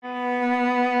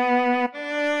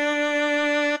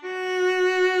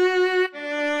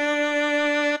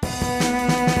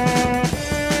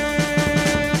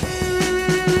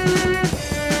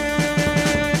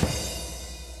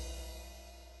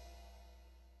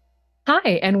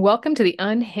Hi, and welcome to the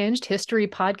Unhinged History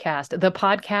Podcast, the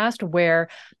podcast where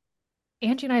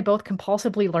Angie and I both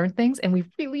compulsively learn things, and we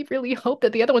really, really hope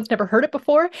that the other one's never heard it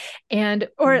before. And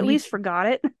Or at least forgot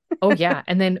it. oh, yeah.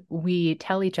 And then we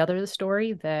tell each other the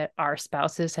story that our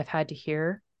spouses have had to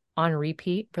hear on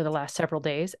repeat for the last several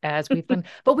days as we've learned.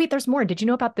 But wait, there's more. Did you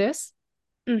know about this?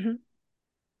 hmm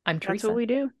I'm That's what Teresa. we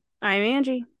do. I'm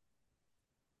Angie.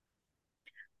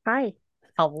 Hi.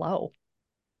 Hello.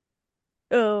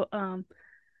 Oh,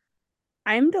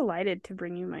 I'm delighted to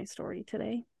bring you my story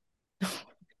today.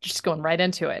 Just going right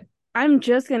into it. I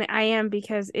am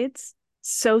because it's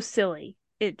so silly.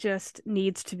 It just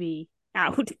needs to be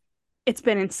out. It's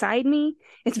been inside me.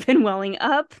 It's been welling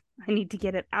up. I need to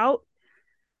get it out.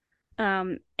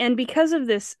 And because of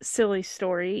this silly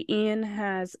story,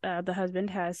 the husband,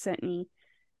 has sent me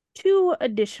two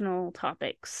additional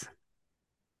topics.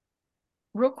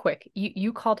 Real quick,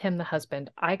 you called him the husband.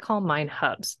 I call mine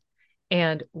Hubs.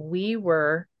 And we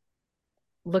were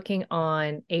looking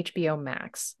on HBO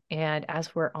Max. And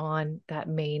as we're on that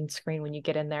main screen, when you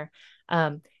get in there,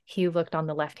 he looked on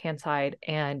the left hand side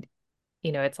and,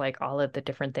 it's like all of the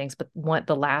different things. But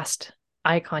the last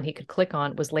icon he could click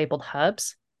on was labeled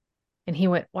Hubs. And he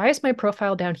went, "Why is my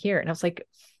profile down here?" And I was like,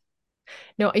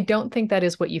 "No, I don't think that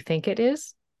is what you think it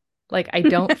is. Like, I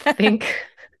don't think,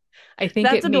 I think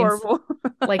That's it means adorable.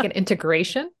 like an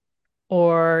integration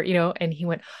or, and he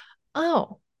went,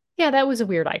 "Oh, yeah, that was a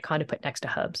weird icon to put next to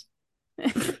Hubs."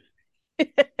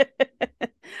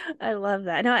 I love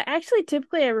that. No, actually,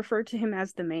 typically I refer to him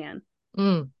as the man.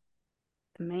 Mm,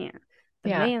 The man. The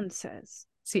yeah. man says.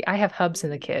 See, I have Hubs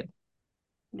and the kid.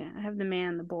 Yeah, I have the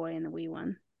man, the boy, and the wee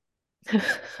one.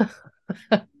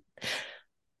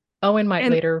 Owen might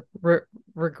And later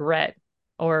regret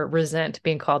or resent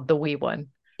being called the wee one.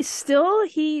 still,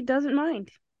 he doesn't mind.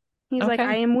 He's like, I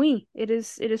Okay. am wee. It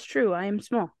is true. I am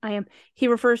small. He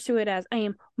refers to it as I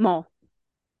am mall.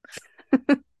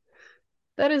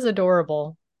 That is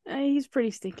adorable. He's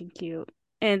pretty stinking cute.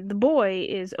 And the boy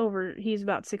he's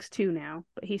about 6'2" now,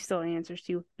 but he still answers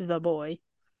to the boy.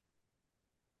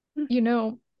 You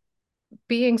know,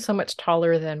 being so much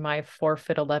taller than my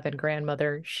 4'11"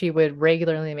 grandmother, she would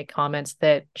regularly make comments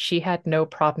that she had no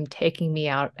problem taking me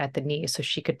out at the knee so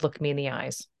she could look me in the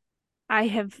eyes. I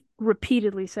have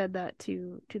repeatedly said that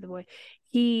to the boy.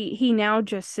 He now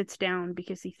just sits down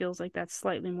because he feels like that's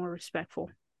slightly more respectful.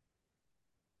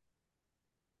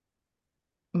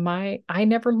 I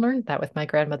never learned that with my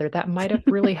grandmother. That might have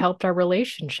really helped our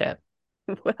relationship.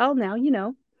 Well, now you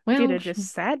know. She'd Well, have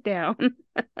just sat down.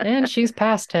 and she's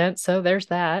past tense, so there's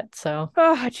that. So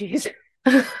Oh, jeez.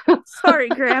 Sorry,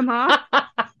 Grandma.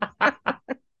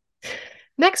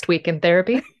 next week in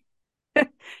therapy.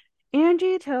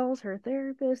 Angie tells her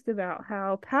therapist about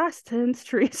how past tense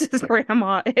Teresa's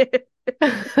grandma is.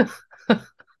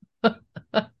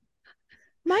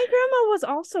 My grandma was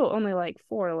also only like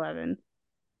 4'11".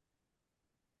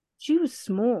 She was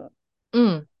small.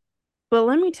 Mm, But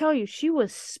let me tell you, she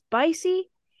was spicy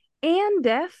and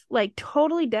deaf, like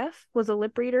totally deaf, was a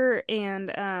lip reader and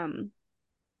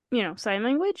sign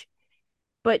language.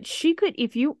 But she could,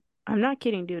 if you, I'm not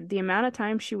kidding, dude, the amount of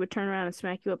time she would turn around and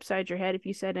smack you upside your head if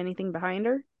you said anything behind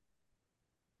her.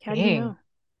 How do you dang. know?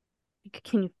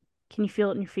 Can you feel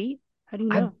it in your feet? How do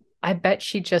you I know? I bet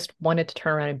she just wanted to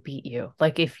turn around and beat you.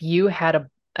 Like if you had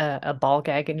a ball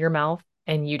gag in your mouth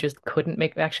and you just couldn't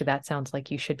make actually that sounds like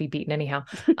you should be beaten anyhow.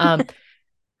 Um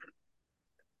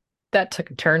that took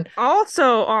a turn.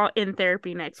 Also, in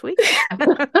therapy next week.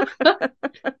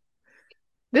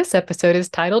 This episode is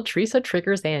titled Teresa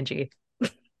Triggers Angie.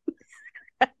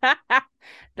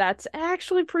 That's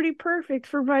actually pretty perfect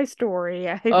for my story.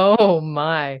 I'm Oh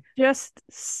my. just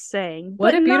saying,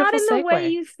 What but a not beautiful in the way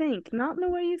segue. you think. Not in the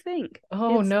way you think.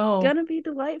 Oh It's no. gonna be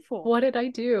delightful. What did I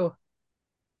do?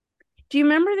 Do you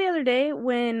remember the other day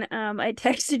when I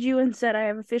texted you and said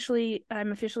I'm officially a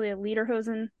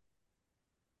lederhosen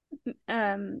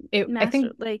It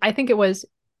master, like I think it was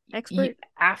expert?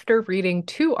 after reading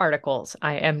two articles,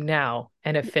 I am now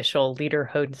an official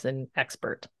Lederhosen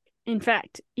expert, In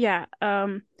fact, yeah.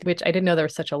 which I didn't know there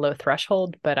was such a low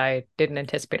threshold, but I didn't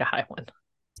anticipate a high one.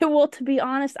 Well, to be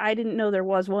honest, I didn't know there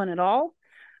was one at all.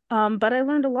 But I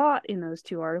learned a lot in those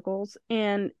two articles.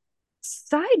 And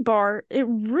sidebar, it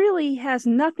really has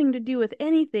nothing to do with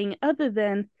anything other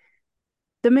than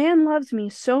the man loves me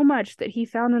so much that he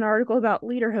found an article about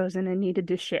lederhosen and needed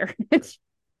to share it.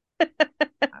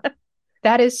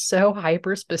 That is so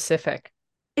hyper specific.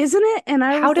 Isn't it? And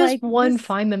I How was does like, one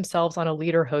find themselves on a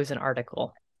Lederhosen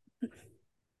article?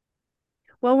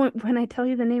 well, when I tell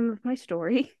you the name of my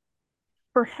story,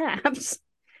 perhaps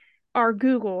our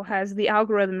Google has the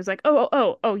algorithm is like,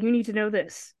 oh, you need to know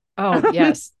this. Oh, Um,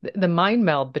 yes. The mind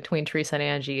meld between Teresa and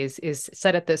Angie is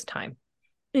set at this time.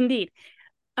 Indeed.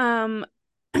 Um,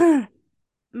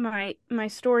 my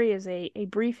story is a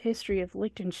brief history of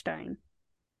Liechtenstein.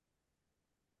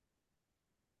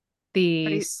 Are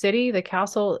The you, city, the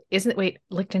castle, isn't, wait,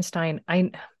 Liechtenstein.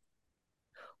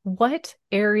 What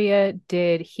area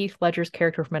did Heath Ledger's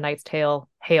character from A Knight's Tale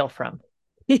hail from?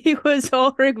 he was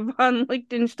Ulrich von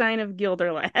Liechtenstein of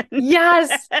Guilderland.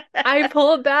 Yes, I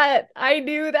pulled that. I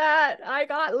knew that. I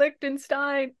got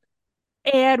Liechtenstein.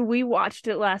 And we watched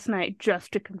it last night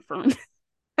just to confirm.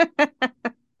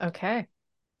 Okay.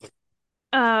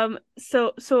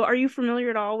 So are you familiar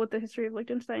at all with the history of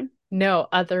Liechtenstein? No,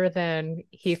 other than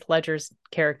Heath Ledger's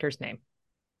character's name.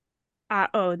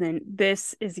 Oh, then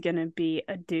this is gonna be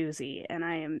a doozy, and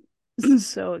I am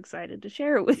so excited to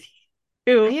share it with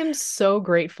I you. am so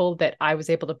grateful that I was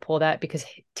able to pull that because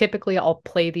typically I'll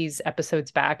play these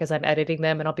episodes back as I'm editing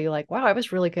them and I'll be like, wow, I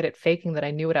was really good at faking that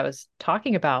I knew what I was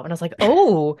talking about. And I was like,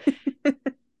 oh,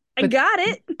 I but got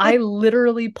it. I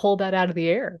literally pulled that out of the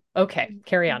air. Okay,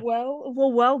 carry on.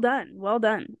 Well done, well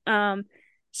done.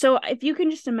 So if you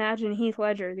can just imagine Heath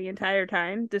Ledger the entire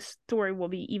time, this story will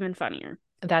be even funnier.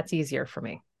 That's easier for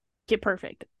me. Get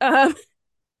perfect.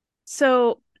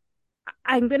 So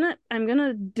I'm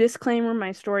gonna disclaimer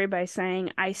my story by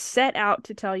saying I set out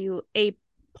to tell you a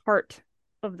part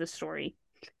of the story.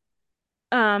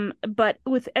 But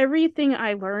with everything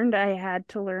I learned, I had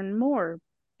to learn more.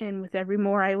 And with every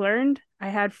more I learned, I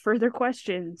had further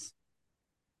questions.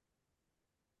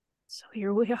 So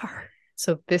here we are.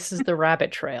 So this is the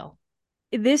rabbit trail.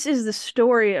 This is the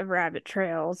story of rabbit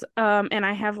trails. And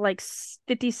I have like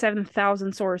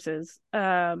 57,000 sources.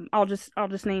 I'll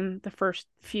just name the first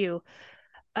few.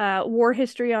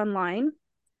 Warhistoryonline.com.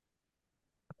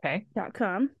 Okay.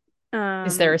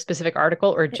 Is there Um, a specific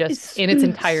article or just it's, in its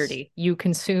entirety? You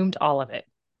consumed all of it.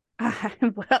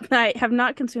 well, I have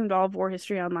not consumed all of War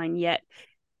History Online yet.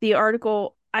 The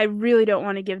article, I really don't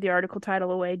want to give the article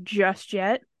title away just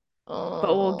yet,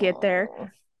 but we'll get there.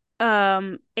 Oh,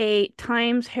 A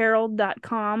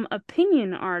timesherald.com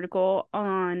opinion article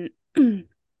on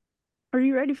are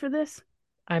you ready for this?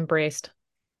 I'm braced.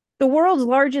 The world's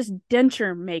largest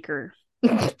denture maker,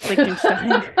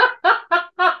 Liechtenstein.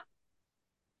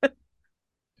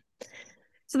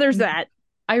 So there's that.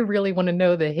 I really want to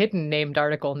know the hidden named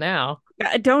article now.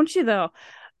 Don't you though?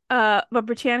 But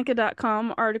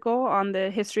Britannica.com article on the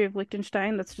history of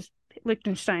Liechtenstein. That's just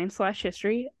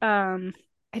Liechtenstein/history.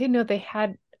 I didn't know they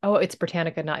had. Oh, it's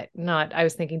Britannica, not. I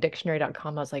was thinking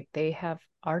dictionary.com. I was like, they have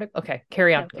article. Okay,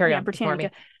 Yeah, carry yeah, on. Ignore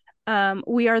Britannica. me.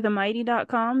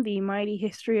 WeAreTheMighty.com, the mighty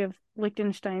history of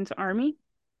Liechtenstein's army.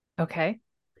 Okay.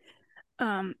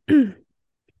 Um,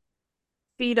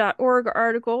 Fee.org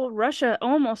article, Russia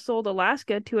almost sold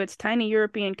Alaska to its tiny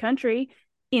European country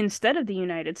instead of the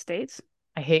United States.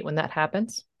 I hate when that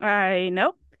happens. I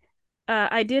know.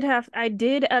 I did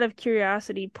out of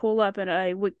curiosity pull up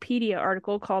a Wikipedia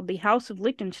article called "The House of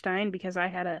Liechtenstein" because I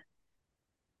had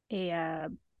a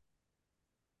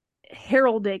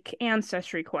heraldic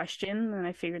ancestry question, and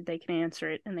I figured they can answer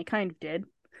it, and they kind of did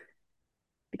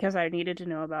because I needed to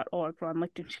know about Ulrich von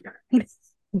Liechtenstein.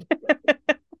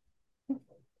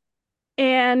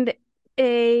 And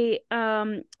a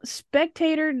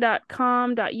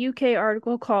spectator.com.uk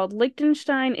article called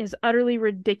 "Liechtenstein is utterly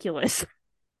ridiculous,"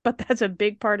 but that's a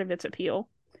big part of its appeal.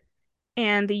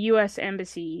 And the US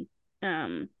Embassy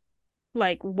um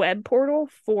like web portal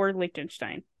for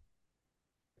Liechtenstein.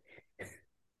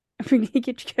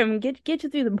 Get you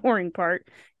through the boring part,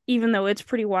 even though it's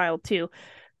pretty wild too.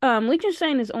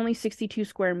 Liechtenstein is only 62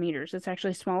 square meters. It's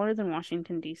actually smaller than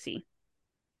Washington, D.C.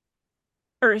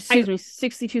 Or I excuse me,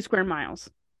 62 square miles,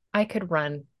 I could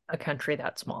run a country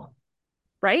that small.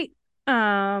 right?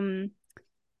 Um,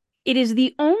 it is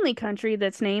the only country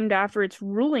that's named after its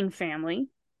ruling family,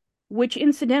 which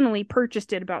incidentally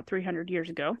purchased it about 300 years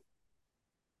ago.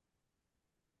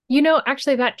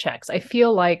 Actually, that checks. I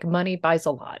feel like money buys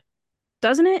a lot.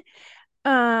 Doesn't it?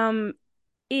 Um,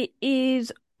 it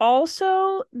is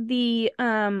also the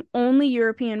only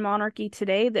European monarchy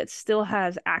today that still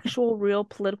has actual real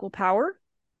political power.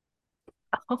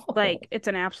 Oh, Like it is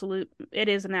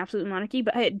an absolute monarchy,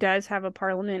 but it does have a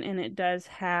parliament and it does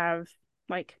have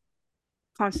like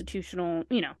constitutional,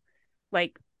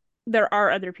 like there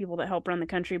are other people that help run the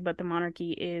country, but the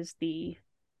monarchy is the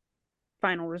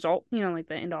final result, like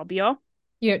the end all be all.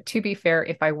 to be fair,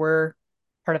 if I were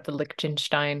part of the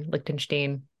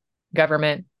Liechtenstein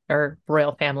government or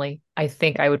royal family, I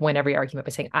think I would win every argument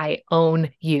by saying, I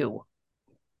own you.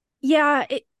 Yeah,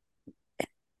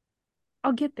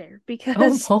 I'll get there Oh,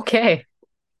 because okay.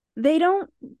 they don't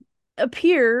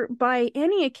appear by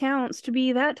any accounts to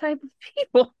be that type of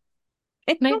people.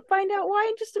 And Night. you'll find out why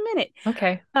in just a minute.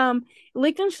 Okay. Um,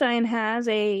 Liechtenstein has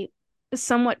a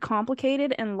somewhat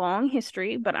complicated and long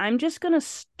history, but I'm just going to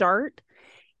start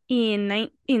in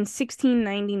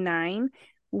 1699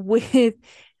 with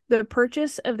the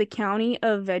purchase of the county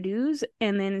of Vaduz,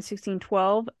 and then in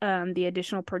 1612, the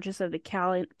additional purchase of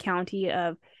the county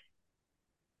of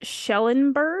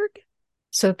Schellenberg.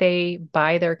 So they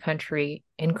buy their country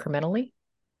incrementally?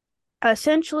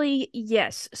 Essentially,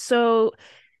 yes. So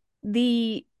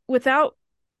the without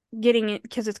getting it,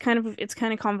 because it's kind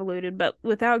of convoluted, but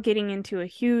without getting into a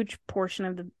huge portion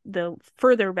of the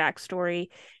further backstory,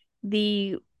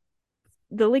 the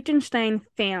the Liechtenstein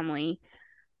family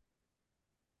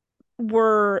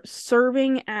were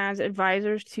serving as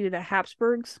advisors to the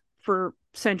Habsburgs for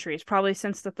centuries, probably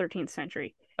since the 13th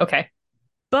century, Okay.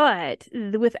 but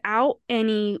without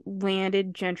any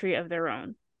landed gentry of their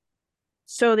own.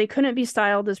 So they couldn't be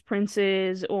styled as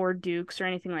princes or dukes or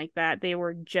anything like that. They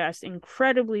were just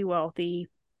incredibly wealthy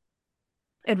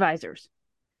advisors.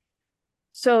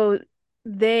 So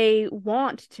they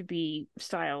want to be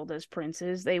styled as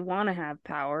princes. They want to have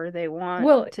power. They want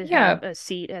Well, to yeah, have a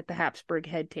seat at the Habsburg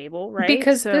head table, right?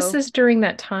 because this So, is during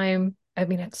that time. I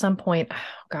mean, at some point, oh,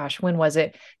 gosh, when was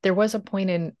it? There was a point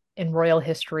in royal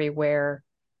history where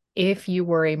if you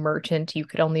were a merchant, you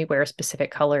could only wear specific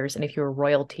colors, and if you were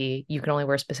royalty, you could only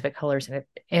wear specific colors.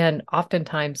 And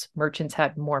oftentimes merchants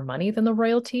had more money than the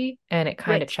royalty, and it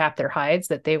kind of right, chapped their hides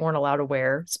that they weren't allowed to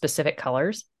wear specific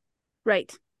colors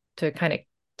right, to kind of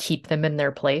keep them in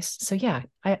their place. So yeah,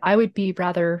 I would be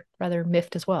rather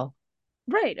miffed as well.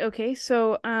 right. Okay.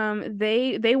 So,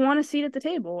 they want a seat at the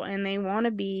table and they want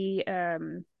to be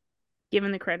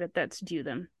given the credit that's due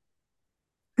them.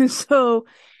 So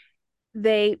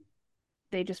they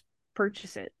they just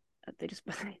purchase it. They just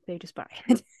they just buy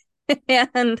it.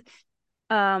 And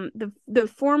the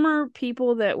former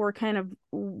people that were kind of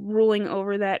ruling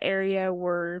over that area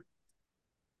were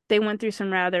they went through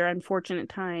some rather unfortunate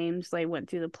times. They went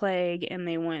through the plague and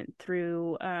they went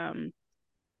through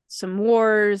some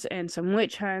wars and some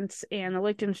witch hunts, and the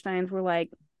Liechtensteins were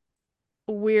like,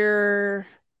 we're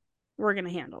we're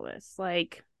gonna handle this.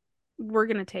 Like, we're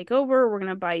gonna take over, we're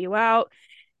gonna buy you out.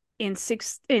 In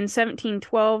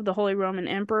 1712, the Holy Roman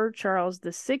Emperor Charles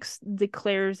VI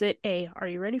declares it a, are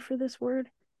you ready for this word?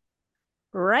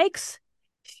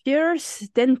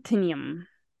 Reichsfürstentinium,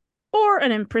 or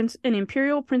an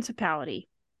imperial principality.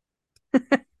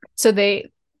 So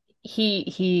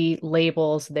he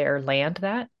labels their land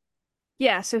that.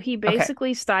 Yeah, so he Okay.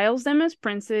 basically styles them as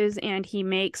princes, and he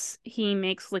makes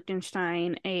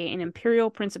Liechtenstein an imperial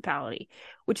principality,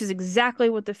 which is exactly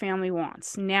what the family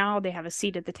wants. Now they have a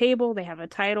seat at the table, they have a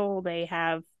title, they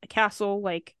have a castle,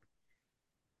 like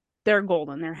they're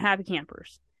golden, they're happy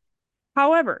campers.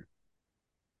 However,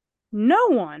 no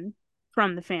one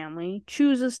from the family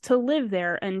chooses to live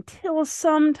there until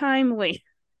sometime later.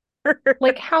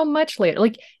 Like how much later?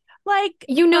 Like Like,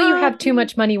 you have too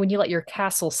much money when you let your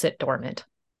castle sit dormant.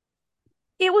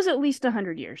 it was at least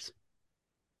 100 years,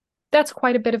 That's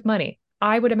quite a bit of money.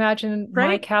 I would imagine my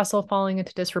right? castle falling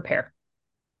into disrepair.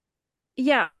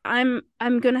 Yeah, I'm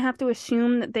gonna have to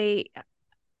assume that they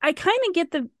I kind of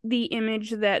get the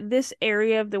image that this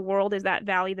area of the world is that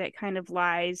valley that kind of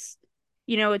lies,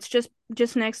 it's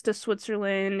just next to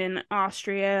Switzerland and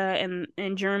Austria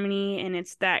and Germany, and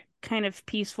it's that kind of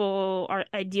peaceful or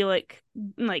idyllic,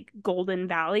 like, golden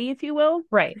valley, if you will.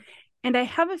 Right. And I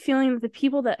have a feeling that the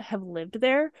people that have lived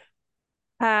there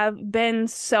have been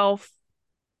self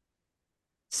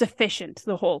sufficient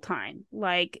the whole time.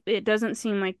 Like, it doesn't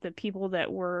seem like the people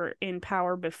that were in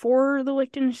power before the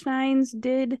Liechtensteins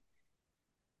did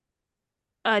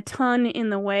a ton in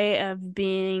the way of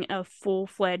being a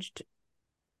full-fledged,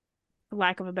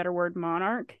 lack of a better word,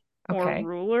 monarch or Okay.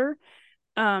 ruler.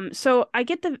 So I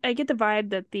get the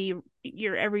vibe that the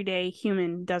your everyday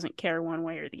human doesn't care one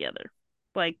way or the other.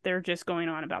 Like, they're just going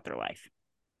on about their life.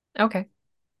 Okay.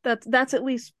 That's at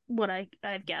least what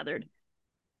I've gathered.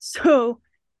 So,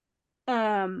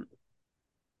 um,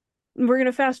 we're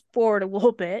gonna fast forward a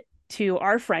little bit to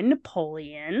our friend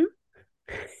Napoleon.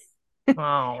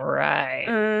 All right.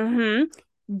 Mm-hmm.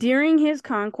 During his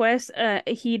conquest,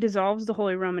 he dissolves the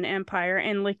Holy Roman Empire,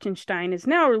 and Liechtenstein is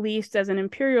now released as an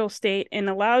imperial state and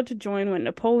allowed to join what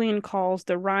Napoleon calls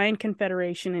the Rhine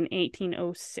Confederation in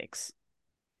 1806.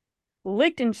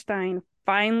 Liechtenstein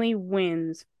finally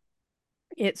wins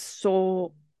its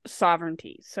sole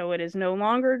sovereignty, so it is no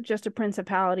longer just a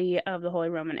principality of the Holy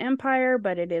Roman Empire,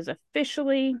 but it is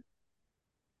officially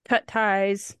cut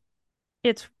ties.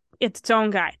 It's its own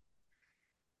guy.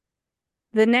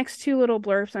 The next two little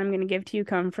blurbs I'm going to give to you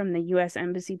come from the U.S.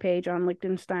 Embassy page on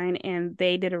Liechtenstein, and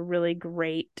they did a really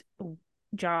great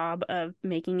job of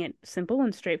making it simple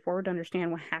and straightforward to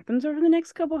understand what happens over the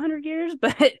next couple hundred years.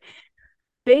 But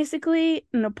basically,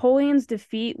 Napoleon's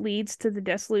defeat leads to the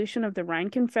dissolution of the Rhine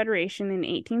Confederation in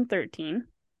 1813.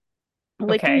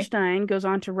 Okay. Liechtenstein goes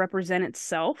on to represent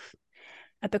itself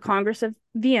at the Congress of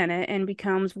Vienna and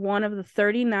becomes one of the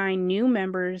 39 new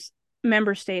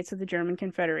member states of the German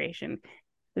Confederation,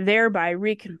 thereby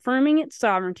reconfirming its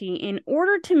sovereignty. In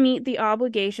order to meet the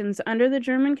obligations under the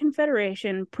German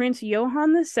Confederation, Prince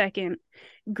Johann II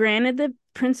granted the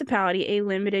principality a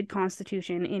limited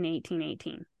constitution in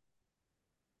 1818.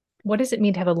 What does it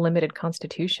mean to have a limited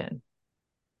constitution?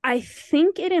 I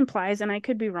think it implies, and I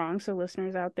could be wrong, so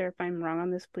listeners out there, if I'm wrong on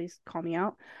this, please call me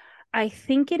out. I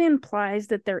think it implies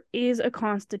that there is a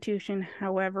constitution,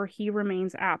 however, he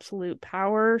remains absolute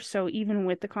power. So even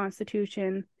with the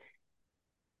constitution,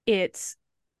 it's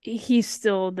he's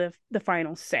still the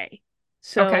final say. Okay.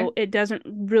 So it doesn't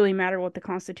really matter what the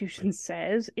Constitution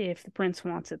says. If the prince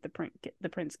wants it, the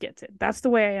prince gets it. That's the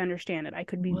way I understand it. I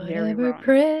could be very Whatever wrong.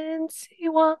 prince he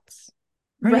wants,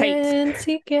 Right. prince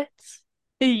he gets.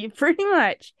 Pretty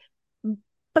much.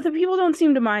 But the people don't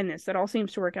seem to mind this. That all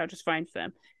seems to work out just fine for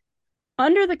them.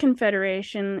 Under the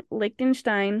Confederation,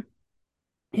 Liechtenstein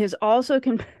is also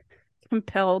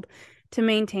compelled to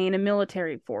maintain a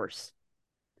military force.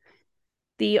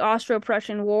 The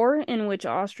Austro-Prussian War, in which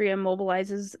Austria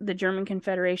mobilizes the German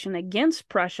Confederation against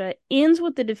Prussia, ends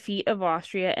with the defeat of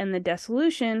Austria and the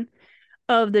dissolution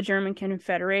of the German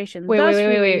Confederation, Wait, wait, wait, thus wait,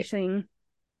 wait. releasing.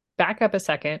 Back up a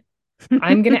second.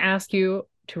 I'm going to ask you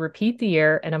to repeat the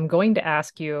year, and I'm going to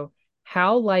ask you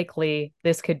how likely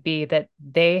this could be that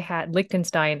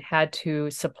Liechtenstein had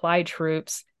to supply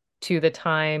troops to the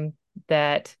time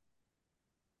that,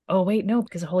 oh, wait, no,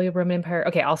 because the Holy Roman Empire.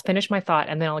 Okay, I'll finish my thought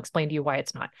and then I'll explain to you why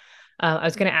it's not. I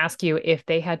was going to ask you if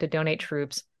they had to donate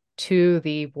troops to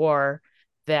the war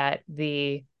that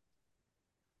the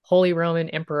Holy Roman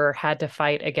Emperor had to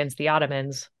fight against the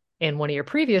Ottomans in one of your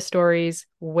previous stories,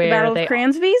 The where Battle of they,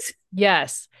 Cransvies?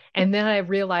 yes. And then I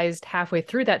realized halfway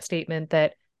through that statement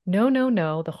that no, no,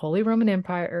 no, the Holy Roman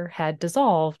Empire had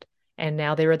dissolved and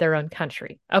now they were their own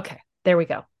country. Okay, there we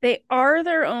go. They are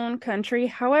their own country.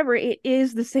 However, it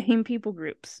is the same people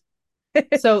groups.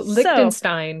 So So,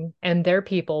 Liechtenstein and their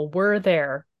people were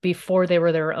there before they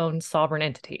were their own sovereign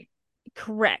entity.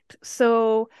 correct.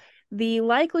 So, the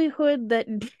likelihood that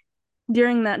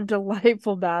during that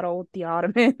delightful battle with the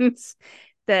Ottomans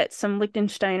that some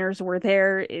Liechtensteiners were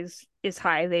there is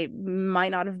high. They might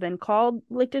not have been called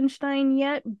Liechtenstein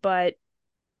yet, but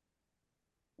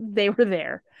they were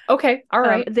there. Okay, all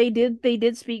right. They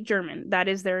did speak German. That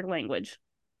is their language.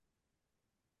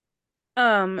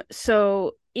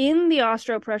 So in the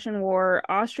Austro-Prussian War,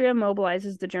 Austria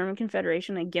mobilizes the German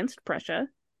Confederation against Prussia,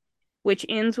 which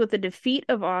ends with the defeat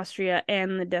of Austria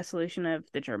and the dissolution of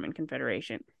the German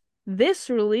Confederation. This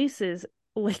releases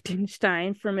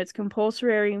Liechtenstein from its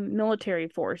compulsory military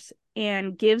force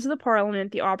and gives the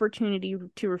parliament the opportunity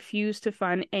to refuse to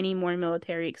fund any more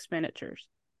military expenditures.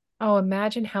 Oh,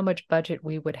 imagine how much budget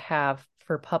we would have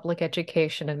for public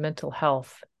education and mental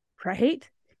health. Right?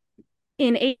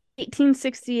 In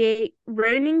 1868,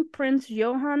 reigning Prince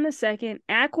Johann II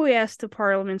acquiesced to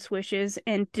Parliament's wishes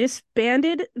and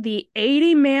disbanded the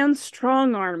 80-man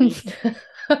strong army.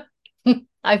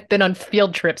 I've been on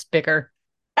field trips bigger.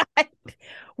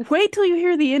 Wait till you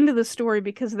hear the end of the story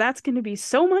because that's going to be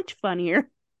so much funnier.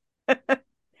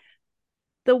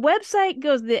 The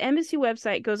embassy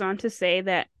website goes on to say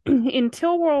that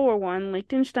until World War One,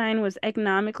 Liechtenstein was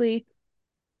economically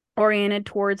oriented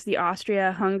towards the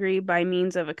Austria-Hungary by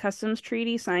means of a customs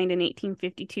treaty signed in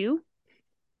 1852.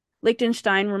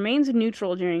 Liechtenstein remains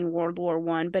neutral during World War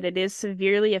One, but it is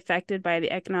severely affected by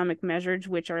the economic measures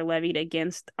which are levied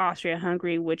against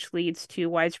Austria-Hungary, which leads to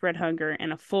widespread hunger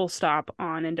and a full stop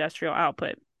on industrial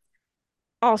output.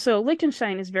 Also,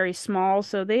 Liechtenstein is very small,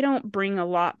 so they don't bring a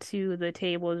lot to the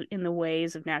table in the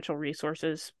ways of natural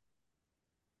resources.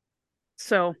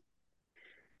 So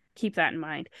keep that in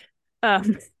mind.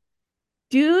 Um,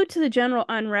 Due to the general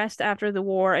unrest after the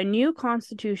war, a new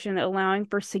constitution allowing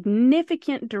for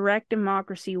significant direct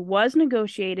democracy was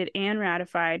negotiated and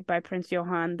ratified by Prince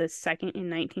Johann II in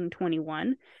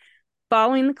 1921.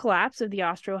 Following the collapse of the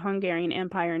Austro-Hungarian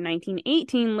Empire in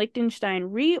 1918, Liechtenstein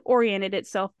reoriented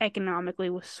itself economically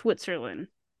with Switzerland,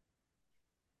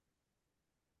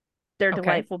 their Okay.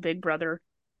 delightful big brother.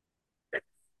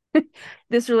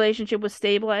 This relationship was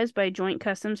stabilized by a joint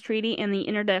customs treaty and the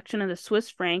introduction of the Swiss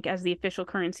franc as the official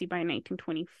currency by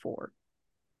 1924.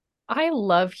 I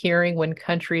love hearing when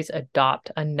countries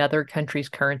adopt another country's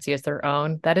currency as their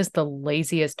own. That is the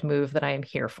laziest move that I am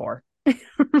here for.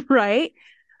 Right?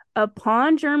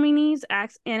 Upon Germany's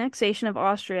annexation of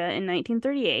Austria in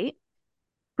 1938,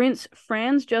 Prince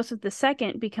Franz Joseph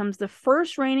II becomes the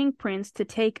first reigning prince to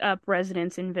take up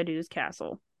residence in Vaduz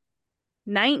Castle.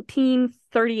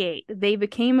 1938. They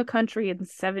became a country in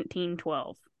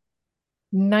 1712.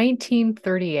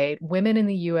 1938, women in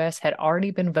the US had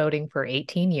already been voting for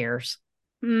 18 years.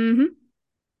 Mm-hmm.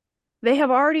 They have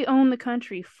already owned the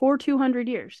country for 200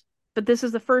 years, but this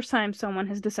is the first time someone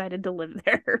has decided to live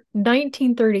there.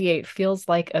 1938 feels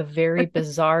like a very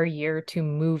bizarre year to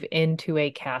move into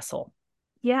a castle,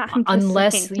 Yeah, I'm just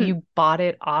unless saying. you bought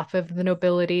it off of the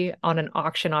nobility on an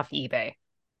auction off eBay.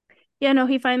 Yeah, no,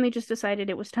 he finally just decided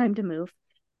it was time to move.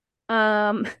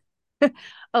 Um,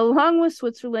 Along with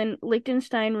Switzerland,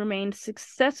 Liechtenstein remained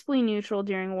successfully neutral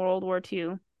during World War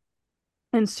II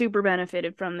and super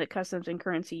benefited from the customs and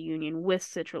currency union with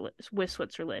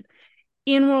Switzerland.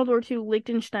 In World War II,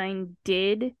 Liechtenstein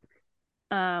did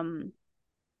um,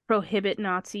 prohibit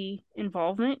Nazi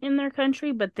involvement in their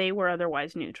country, but they were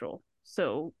otherwise neutral.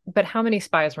 So But how many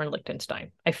spies were in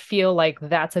Liechtenstein? I feel like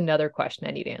that's another question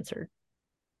I need answered.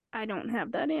 I don't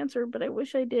have that answer, but I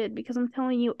wish I did because I'm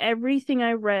telling you, everything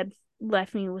I read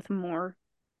left me with more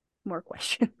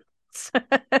questions.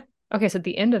 Okay, so at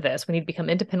the end of this, we need to become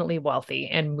independently wealthy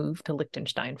and move to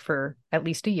Liechtenstein for at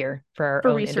least a year for our For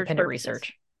own research independent purposes.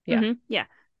 research. Yeah, Yeah.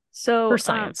 for So,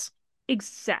 science.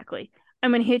 exactly.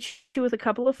 I'm gonna hit you with a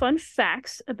couple of fun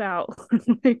facts about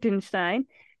Liechtenstein.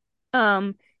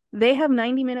 Um, they have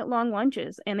 90-minute long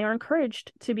lunches, and they are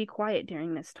encouraged to be quiet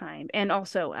during this time, and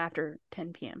also after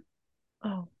 10 p.m.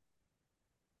 Oh,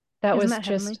 that Isn't was that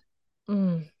heavenly? just,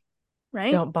 mm,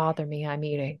 Right? don't bother me. I'm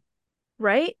eating.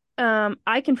 Right?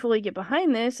 I can fully get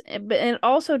behind this, but it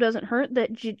also doesn't hurt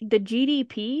that the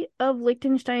GDP of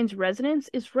Liechtenstein's residents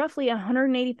is roughly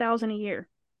 180,000 a year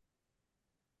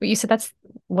But you said that's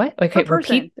what? per Okay,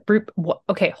 person.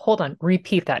 okay, hold on.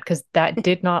 Repeat that because that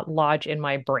did not lodge in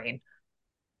my brain.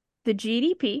 The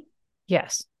GDP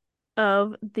Yes.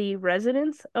 of the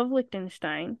residents of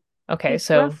Liechtenstein Okay, is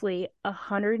so roughly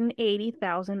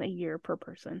 180,000 a year per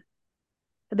person.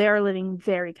 They are living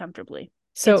very comfortably.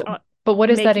 It's so but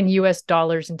what is that in making US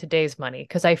dollars in today's money?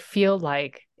 Because I feel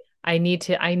like I need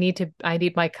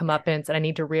my comeuppance and I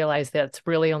need to realize that it's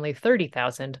really only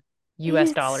 30,000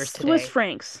 US it's dollars Swiss today.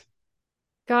 francs.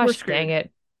 We're Gosh dang screwed.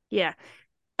 it. Yeah.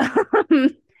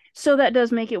 So that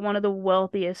does make it one of the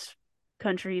wealthiest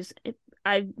countries.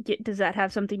 I get, does that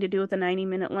have something to do with the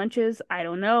 90-minute lunches? I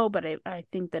don't know, but I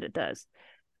think that it does.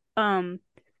 Um,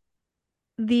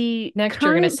 the Next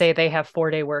you're gonna current say they have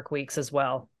 4-day work weeks as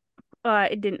well.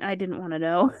 I didn't want to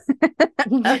know.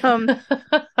 Um,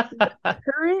 the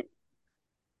current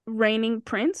reigning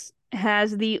prince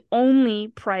has the only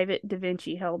private Da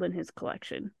Vinci held in his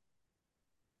collection,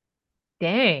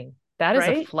 Dang, that is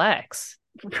a right? flex.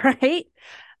 Right?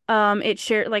 It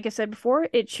share like I said before,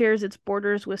 it shares its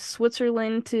borders with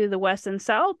Switzerland to the west and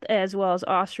south, as well as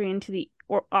Austria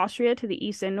to the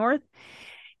east and north,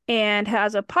 and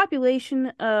has a population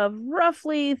of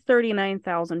roughly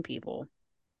 39,000 people.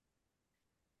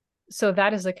 So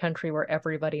that is a country where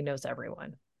everybody knows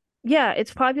everyone. Yeah,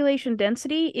 its population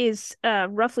density is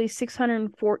roughly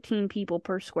 614 people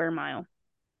per square mile.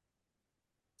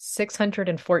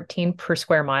 614 per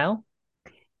square mile.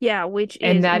 Yeah, which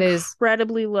And is that is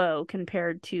incredibly low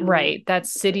compared to right.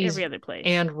 That's cities every other place.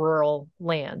 and rural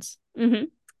lands. Mm-hmm.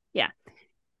 Yeah.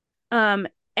 Um,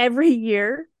 every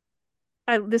year,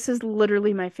 this is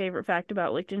literally my favorite fact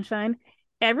about Liechtenstein.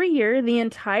 Every year, the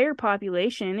entire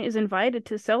population is invited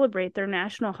to celebrate their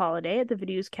national holiday at the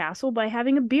Vaduz Castle by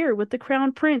having a beer with the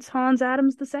Crown Prince Hans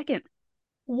Adams II.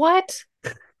 What?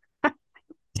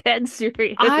 Dead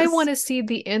I want serious. to see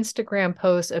the Instagram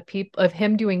post of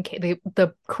him doing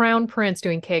the crown prince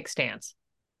doing cake stands.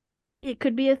 It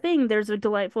could be a thing. There's a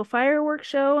delightful fireworks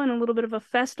show and a little bit of a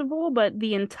festival, but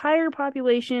the entire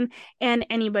population and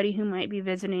anybody who might be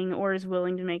visiting or is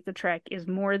willing to make the trek is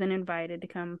more than invited to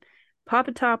come pop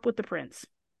a top with the prince.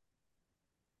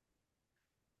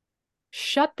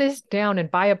 Shut this down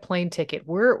and buy a plane ticket.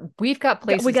 We've got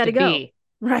We places got to to go, be.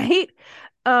 right?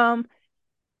 Um,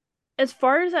 as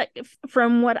far as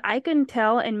from what I can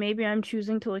tell, and maybe I'm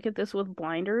choosing to look at this with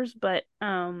blinders, but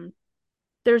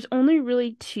there's only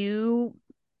really two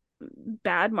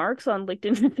bad marks on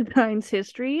Liechtenstein's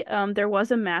history. There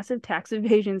was a massive tax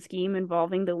evasion scheme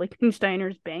involving the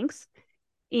Liechtensteiners banks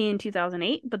in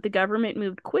 2008, but the government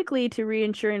moved quickly to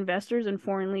reinsure investors and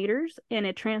foreign leaders, and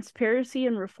a transparency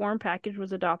and reform package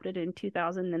was adopted in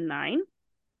 2009.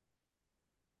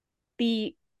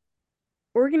 The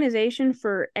Organization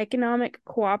for Economic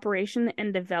Cooperation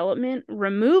and Development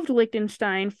removed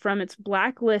Liechtenstein from its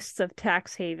blacklists of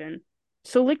tax haven.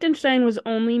 So Liechtenstein was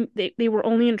only they were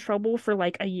only in trouble for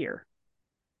like a year.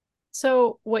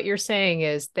 So what you're saying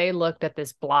is they looked at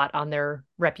this blot on their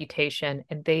reputation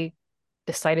and they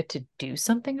decided to do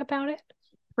something about it?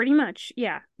 Pretty much,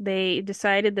 yeah. They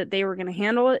decided that they were going to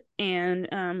handle it and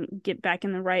get back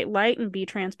in the right light and be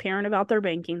transparent about their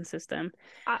banking system.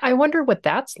 I wonder what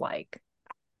that's like.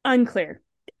 Unclear.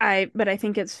 But I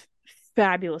think it's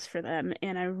fabulous for them,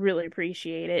 and I really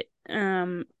appreciate it.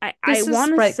 I This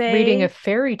is want to like reading a say,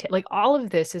 fairy tale. Like all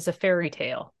of this is a fairy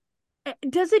tale.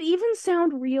 does it even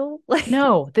sound real? Like,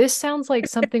 No, this sounds like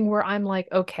something where I'm like,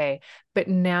 okay, but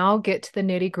now get to the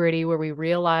nitty gritty where we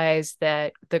realize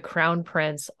that the crown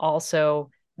prince also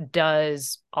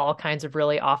does all kinds of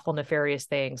really awful, nefarious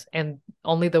things. And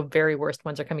only the very worst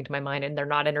ones are coming to my mind, and they're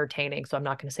not entertaining. So I'm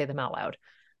not going to say them out loud.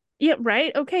 yeah,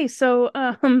 right. Okay, so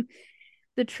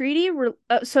the treaty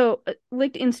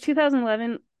in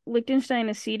 2011, Liechtenstein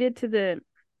acceded to the,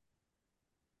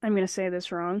 I'm going to say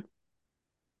this wrong,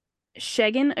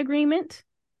 Schengen Agreement,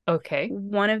 Okay.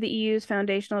 one of the EU's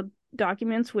foundational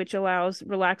documents, which allows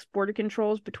relaxed border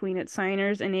controls between its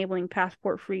signers, enabling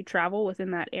passport-free travel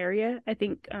within that area. I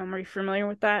think, are you familiar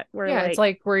with that? Where Yeah, it's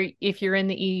like, like where if you're in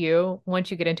the EU,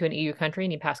 once you get into an EU country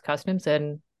and you pass customs,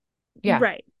 and yeah,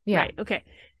 right, yeah. right, okay.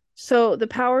 So the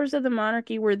powers of the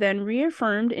monarchy were then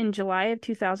reaffirmed in July of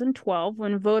 2012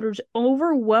 when voters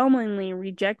overwhelmingly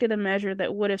rejected a measure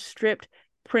that would have stripped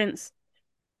Prince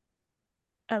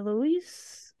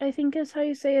Alois, I think is how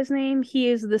you say his name. He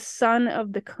is the son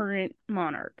of the current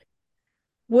monarch.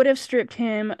 Would have stripped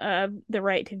him of the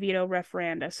right to veto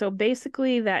referenda. So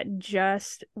basically, that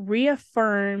just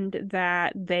reaffirmed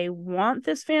that they want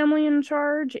this family in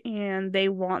charge and they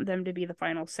want them to be the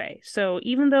final say. So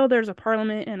even though there's a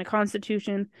parliament and a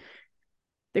constitution,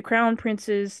 the crown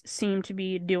princes seem to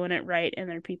be doing it right and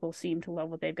their people seem to love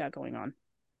what they've got going on.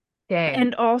 Dang.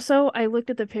 And also, I looked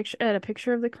at a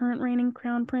picture of the current reigning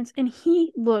crown prince, and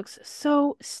he looks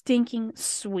so stinking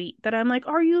sweet that I'm like,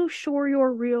 are you sure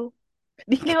you're real?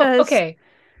 Now, Because okay,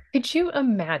 could you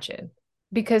imagine?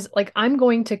 Because like I'm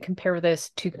going to compare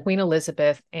this to Queen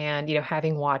Elizabeth and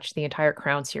having watched the entire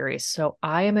Crown series. So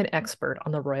I am an expert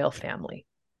on the royal family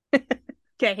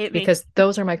okay, hit me. because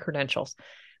those are my credentials.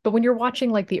 But when you're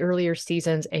watching like the earlier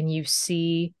seasons and you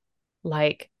see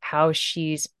like how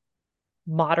she's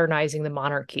modernizing the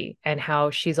monarchy and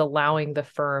how she's allowing the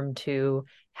firm to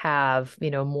have,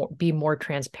 be more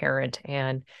transparent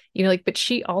and like but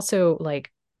she also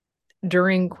like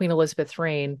during Queen Elizabeth's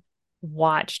reign,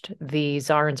 watched the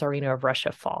Tsar and Tsarina of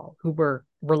Russia fall, who were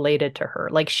related to her.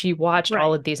 Like she watched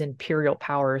all Right. of these imperial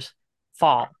powers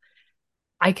fall.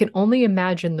 I can only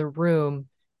imagine the room,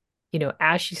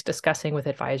 as she's discussing with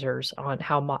advisors on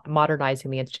how modernizing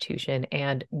the institution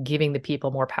and giving the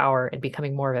people more power and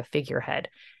becoming more of a figurehead.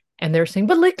 And they're saying,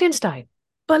 but Liechtenstein,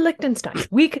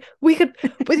 we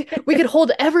could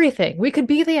hold everything. We could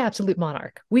be the absolute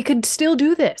monarch. We could still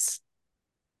do this.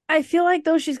 I feel like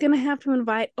though she's gonna have to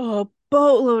invite a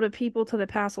boatload of people to the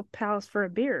palace for a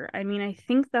beer. I mean, I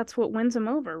think that's what wins him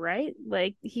over, right?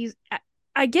 Like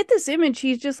I get this image.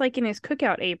 He's just like in his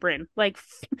cookout apron, like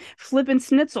flipping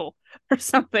schnitzel or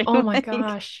something. Oh my Like,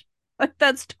 gosh. like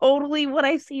that's totally what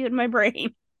I see in my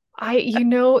brain.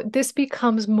 This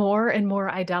becomes more and more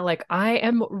idyllic. I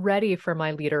am ready for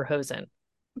my lederhosen.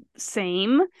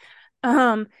 Same.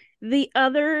 Um, the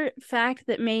other fact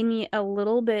that made me a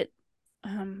little bit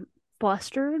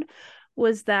flustered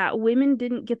was that women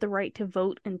didn't get the right to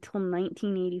vote until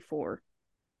 1984.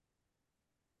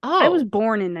 I was Oh,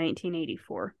 born in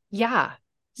 1984. yeah,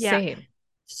 Yeah. same.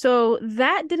 So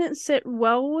that didn't sit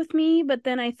well with me, but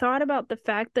then I thought about the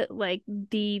fact that like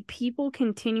the people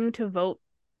continue to vote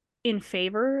in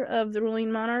favor of the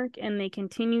ruling monarch and they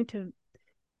continue to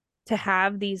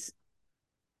have these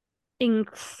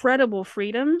incredible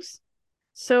freedoms.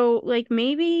 So like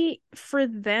maybe for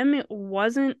them it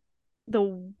wasn't the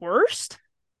worst.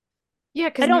 Yeah,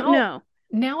 I because don't know.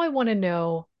 now I want to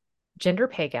know gender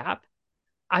pay gap.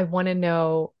 I want to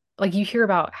know, like you hear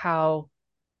about how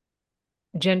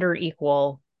gender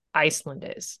equal Iceland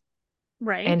is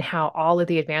Right? and how all of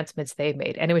the advancements they've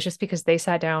made. And it was just because they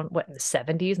sat down, what, in the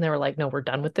 70s and they were like, no, we're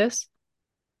done with this.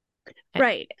 And,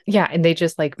 Right. yeah, and they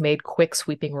just like made quick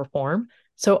sweeping reform.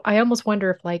 So I almost wonder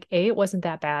if like A, it wasn't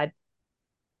that bad.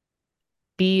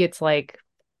 B, it's like,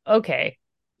 okay,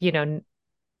 you know,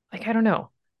 like I don't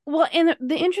know. Well, and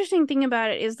the interesting thing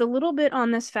about it is the little bit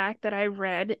on this fact that I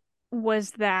read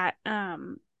was that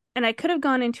and I could have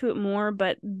gone into it more,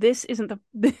 but this isn't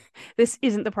the this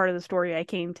isn't the part of the story I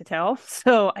came to tell,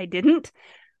 so I didn't.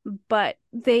 But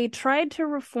they tried to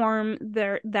reform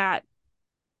that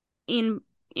in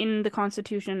in the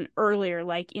Constitution earlier,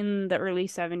 like in the early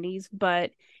 70s,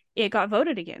 but it got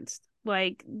voted against.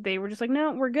 Like they were just like,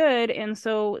 no, we're good. And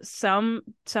so some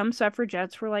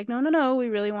suffragettes were like, no, no, no, we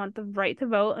really want the right to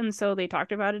vote. And so they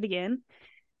talked about it again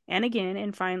and again.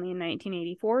 And finally in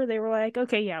 1984, they were like,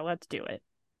 okay, yeah, let's do it.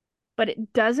 But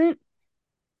it doesn't,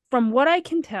 from what I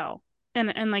can tell,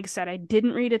 and like I said, I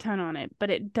didn't read a ton on it, but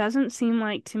it doesn't seem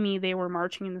like to me they were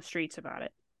marching in the streets about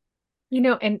it.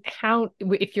 And how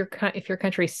if your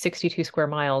country is 62 square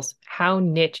miles, how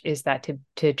niche is that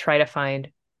to try to find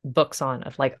books on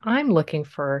of like I'm looking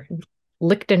for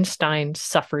Liechtenstein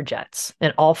suffragettes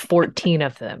and all 14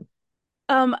 of them.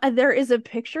 There is a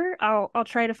picture. I'll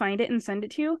try to find it and send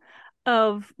it to you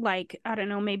of like I don't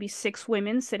know, maybe six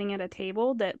women sitting at a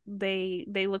table that they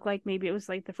look like maybe it was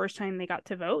like the first time they got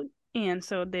to vote, and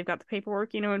so they've got the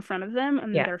paperwork, in front of them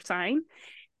and Yeah. their sign.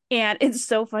 And it's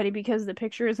so funny because the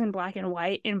picture is in black and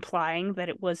white, implying that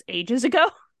it was ages ago.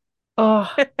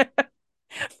 Oh,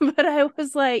 But I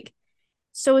was like,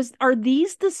 so is are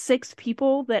these the six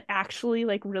people that actually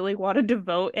like really wanted to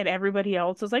vote, and everybody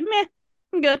else was like, meh,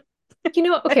 I'm good.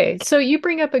 okay. So you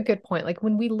bring up a good point. Like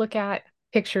when we look at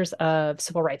pictures of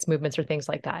civil rights movements or things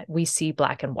like that, we see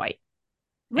black and white.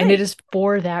 And it Right. is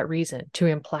for that reason to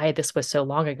imply this was so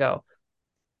long ago.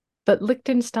 But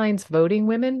Liechtenstein's voting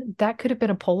women, that could have been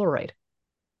a Polaroid.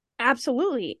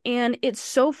 Absolutely. And it's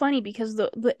so funny because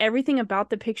the everything about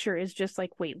the picture is just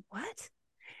like, wait, what?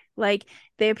 Like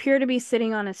they appear to be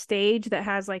sitting on a stage that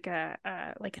has like a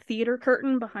theater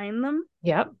curtain behind them.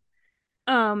 Yep.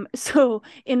 So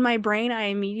in my brain I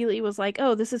immediately was like,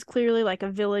 oh, this is clearly like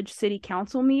a village city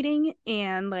council meeting,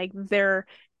 and like their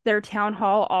town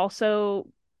hall also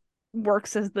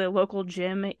works as the local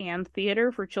gym and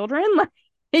theater for children.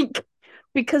 Like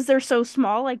because they're so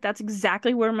small, like that's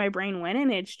exactly where my brain went,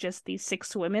 and it's just these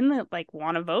six women that like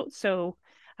want to vote. So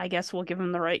I guess we'll give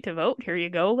them the right to vote. Here you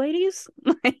go, ladies.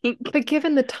 Like, But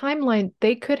given the timeline,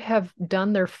 they could have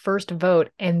done their first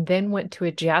vote and then went to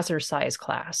a jazzercise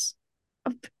class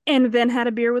and then had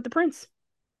a beer with the prince.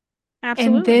 and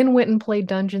Absolutely. then went and played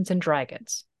Dungeons and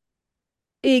Dragons.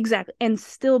 Exactly. And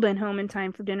still been home in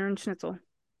time for dinner and schnitzel.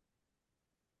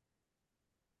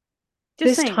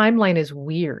 Just This saying. timeline is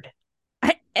weird.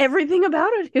 Everything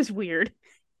about it is weird.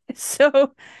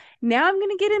 So now I'm going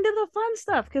to get into the fun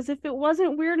stuff because if it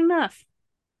wasn't weird enough,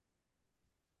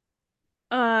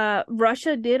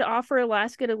 Russia did offer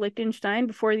Alaska to Liechtenstein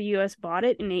before the US bought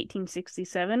it in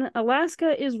 1867.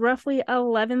 Alaska is roughly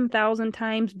 11,000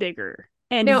 times bigger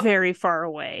and Now, very far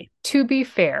away. to be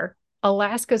fair,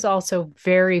 Alaska is also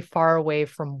very far away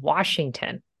from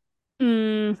Washington.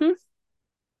 Mm-hmm.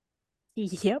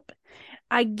 Yep.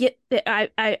 I get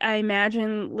that. I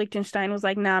imagine Liechtenstein was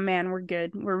like, nah, man, we're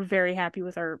good. We're very happy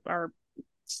with our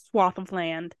swath of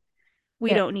land. We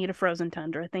Yeah, don't need a frozen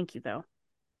tundra. Thank you, though.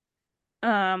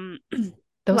 Um,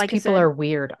 those like I people said, are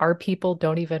weird. Our people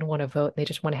don't even want to vote. They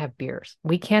just want to have beers.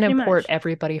 We can't pretty import much,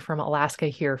 everybody from Alaska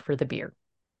here for the beer.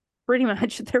 pretty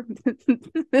much,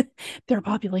 their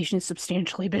population is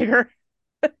substantially bigger.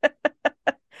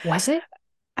 Was it?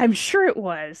 I'm sure it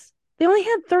was. They only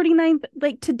had 39,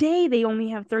 like today, they only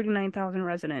have 39,000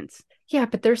 residents. Yeah,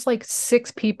 but there's like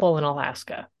 6 people in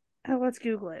Alaska. Oh, let's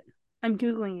Google it. I'm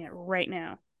Googling it right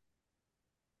now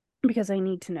because I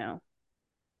need to know.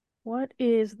 What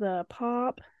is the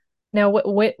pop? Now,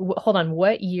 hold on.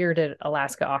 What year did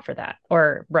Alaska offer that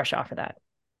or Russia offer that?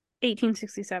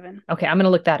 1867. Okay, I'm going to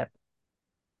look that up.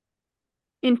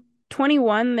 In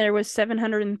 21, there was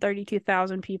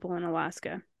 732,000 people in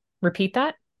Alaska. Repeat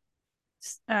that.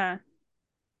 Uh,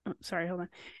 oh, sorry, hold on.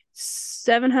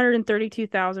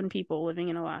 732,000 people living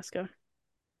in Alaska.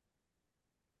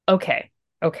 Okay.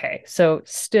 Okay. So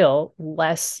still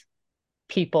less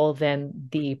people than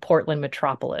the Portland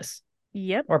metropolis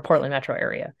Yep. or Portland metro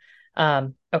area.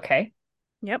 Okay.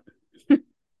 Yep.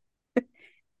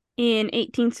 In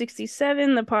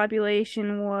 1867, the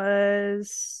population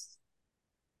was.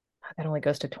 That only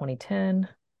goes to 2010.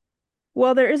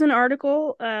 Well, there is an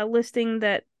article listing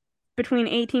that between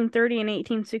 1830 and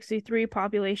 1863,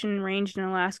 population ranged in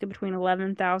Alaska between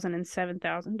 11,000 and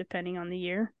 7,000, depending on the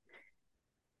year.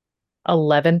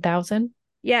 11,000?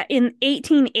 Yeah, in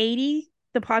 1880,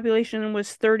 the population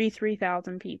was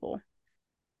 33,000 people.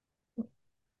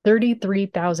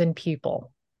 33,000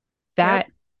 people. Yep. That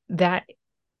that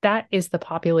that is the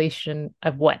population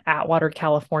of what? Atwater,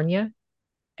 California?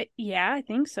 Yeah, I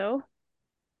think so.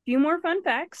 Few more fun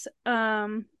facts.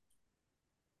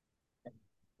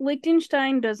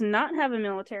 Liechtenstein does not have a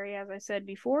military, as I said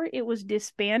before. It was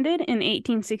disbanded in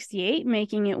 1868,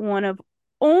 making it one of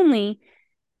only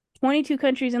 22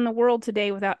 countries in the world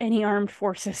today without any armed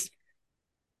forces.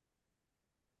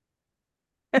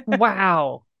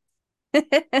 Wow.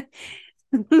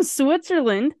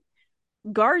 Switzerland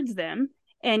guards them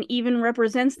and even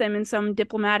represents them in some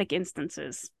diplomatic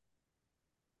instances.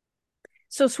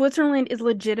 So Switzerland is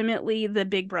legitimately the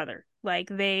big brother. Like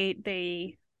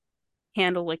they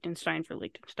handle Liechtenstein for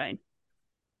Liechtenstein.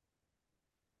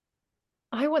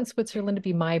 I want Switzerland to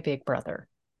be my big brother.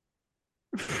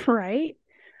 Right?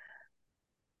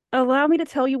 Allow me to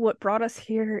tell you what brought us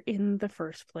here in the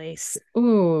first place.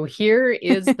 Ooh, here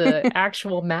is the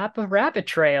actual map of rabbit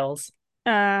trails.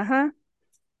 Uh-huh.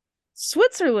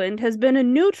 Switzerland has been a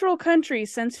neutral country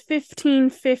since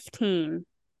 1515.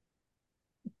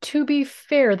 To be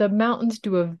fair, the mountains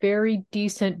do a very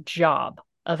decent job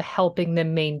of helping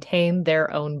them maintain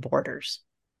their own borders.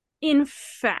 In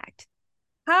fact,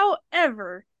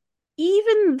 however,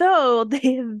 even though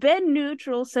they have been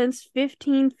neutral since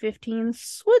 1515,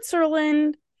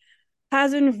 Switzerland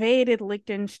has invaded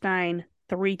Liechtenstein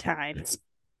 3 times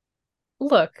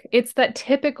Look, it's that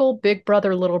typical big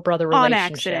brother, little brother on relationship.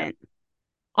 accident.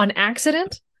 On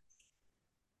accident?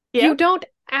 You Yep. don't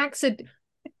accident.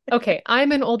 Okay,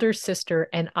 I'm an older sister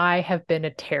and I have been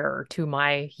a terror to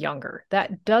my younger.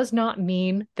 That does not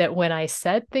mean that when I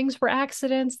said things were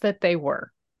accidents, that they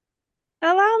were.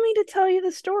 Allow me to tell you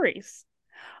the stories.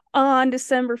 On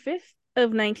December 5th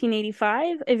of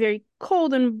 1985, a very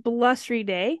cold and blustery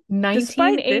day,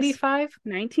 despite this 1985?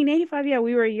 1985, yeah,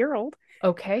 we were a year old.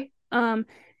 Okay, Um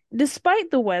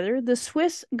Despite the weather, the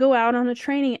Swiss go out on a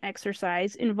training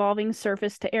exercise involving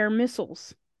surface to air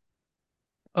missiles.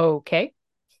 okay.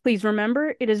 Please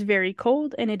remember, it is very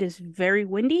cold and it is very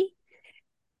windy.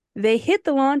 They hit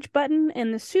the launch button,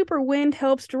 and the super wind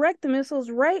helps direct the missiles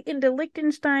right into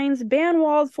Liechtenstein's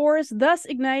ban-walled forest, thus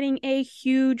igniting a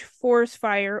huge forest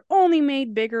fire, only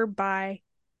made bigger by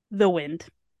the wind.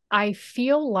 I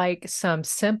feel like some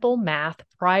simple math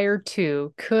prior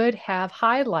to could have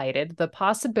highlighted the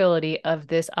possibility of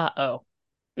this uh-oh.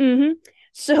 Mm-hmm.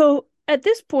 So at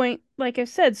this point, like I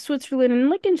said, Switzerland and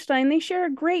Liechtenstein, they share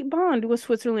a great bond, with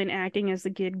Switzerland acting as the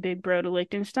big bro to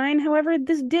Liechtenstein. However,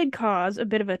 this did cause a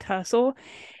bit of a tussle,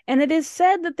 and it is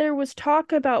said that there was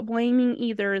talk about blaming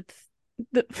either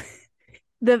the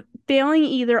the failing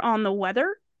either on the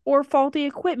weather or faulty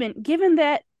equipment, given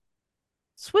that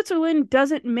Switzerland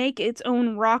doesn't make its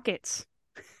own rockets.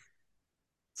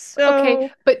 Okay, So,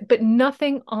 but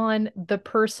nothing on the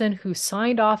person who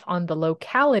signed off on the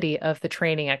locality of the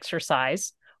training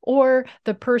exercise or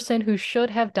the person who should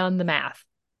have done the math.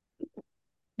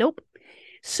 nope.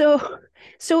 So,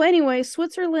 so anyway,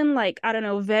 Switzerland, like, I don't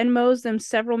know, Venmos them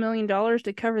several $1 million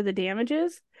to cover the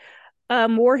damages.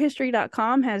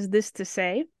 Warhistory.com has this to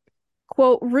say,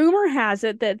 quote, rumor has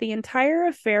it that the entire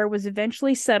affair was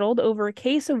eventually settled over a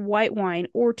case of white wine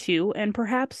or two and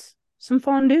perhaps some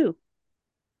fondue.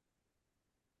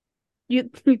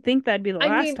 You'd think that'd be the I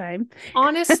last mean, time.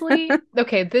 honestly,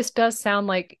 okay, this does sound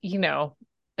like,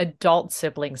 adult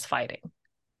siblings fighting.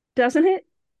 Doesn't it?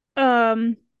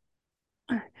 Um,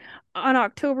 on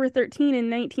October 13 in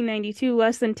 1992,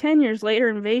 less than 10 years later,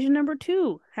 invasion number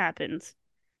two happens.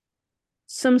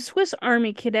 Some Swiss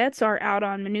Army cadets are out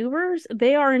on maneuvers.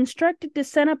 They are instructed to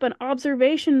set up an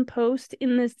observation post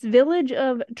in this village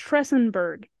of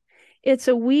Tressenberg. It's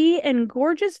a wee and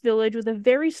gorgeous village with a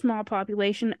very small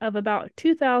population of about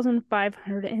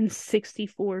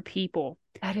 2,564 people.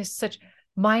 That is such,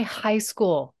 my high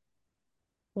school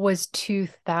was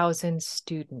 2,000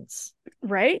 students.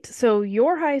 Right? So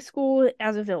your high school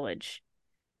as a village.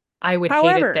 I would hate it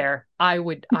However, there. I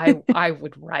would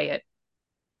riot.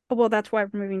 well, that's why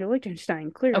we're moving to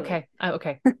Liechtenstein, clearly. Okay.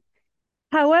 Okay.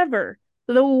 However,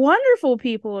 the wonderful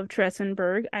people of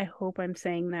Tressenberg, I hope I'm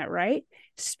saying that right,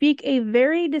 speak a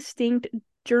very distinct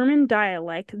German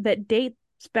dialect that dates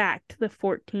back to the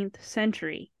 14th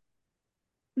century.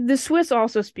 The Swiss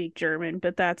also speak German,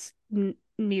 but that's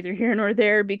neither here nor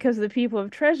there because the people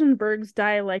of Tressenberg's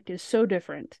dialect is so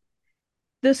different.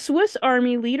 The Swiss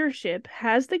Army leadership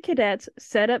has the cadets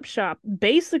set up shop,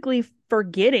 basically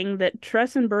forgetting that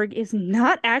Tressenberg is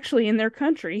not actually in their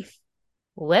country.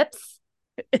 Whoops.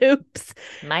 Oops.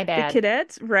 My The bad.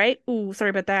 cadets, right? Ooh, sorry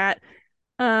about that.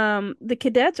 The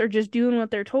cadets are just doing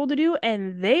what they're told to do,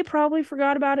 and they probably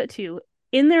forgot about it too.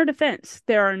 In their defense,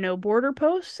 there are no border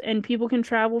posts, and people can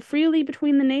travel freely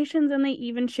between the nations, and they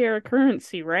even share a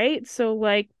currency, right? So,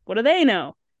 like, what do they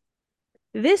know?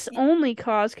 This only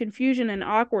caused confusion and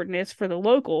awkwardness for the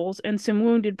locals and some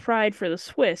wounded pride for the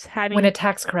Swiss, When a having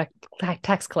tax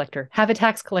collector, have a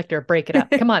tax collector break it up.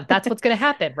 Come on, that's what's going to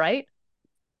happen, right?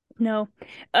 no.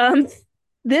 Um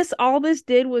this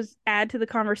did was add to the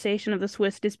conversation of the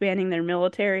Swiss disbanding their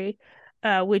military,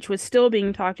 which was still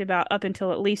being talked about up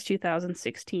until at least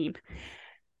 2016.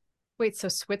 Wait, so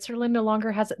Switzerland no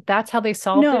longer has it? That's how they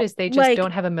solved it, No, is they just like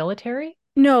don't have a military?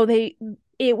 no, they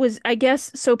it was, I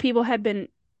guess, so people had been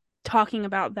talking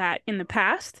about that in the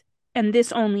past, and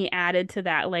this only added to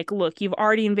that. Like, look, you've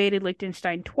already invaded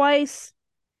Liechtenstein twice.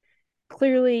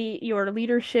 Clearly, your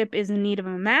leadership is in need of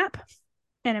a map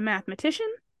and a mathematician.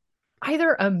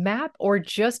 Either a map or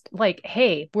just like,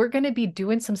 hey, we're going to be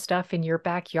doing some stuff in your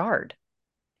backyard.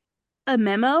 A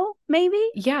memo, maybe?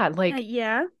 Yeah, like,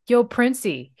 Yeah. yo,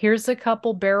 Princey, here's a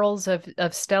couple barrels of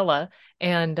Stella,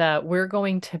 and we're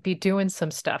going to be doing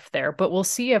some stuff there, but we'll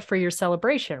see you for your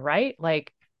celebration, right?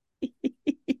 Like,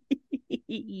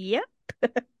 Yep.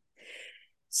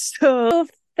 So, if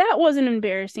that wasn't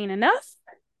embarrassing enough,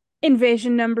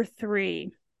 invasion number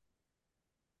three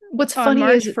what's on funny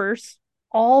March is 1st.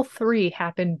 all three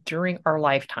happened during our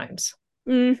lifetimes.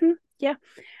 Yeah.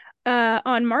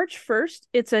 On March 1st,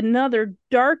 it's another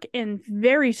dark and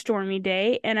very stormy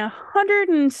day, and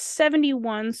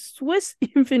 171 Swiss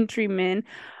infantrymen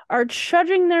are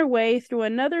trudging their way through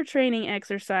another training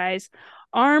exercise,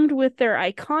 armed with their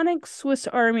iconic Swiss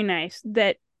Army knives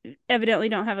that evidently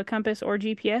don't have a compass or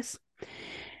GPS.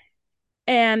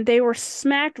 And they were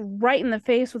smacked right in the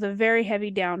face with a very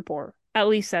heavy downpour. At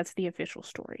least that's the official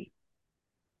story.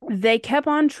 They kept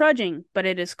on trudging, but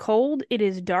it is cold, it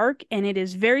is dark, and it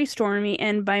is very stormy.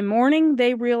 And by morning,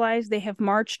 they realize they have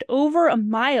marched over a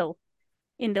mile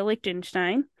into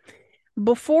Liechtenstein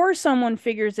before someone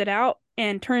figures it out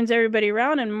and turns everybody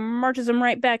around and marches them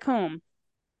right back home.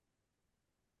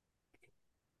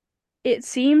 It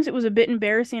seems it was a bit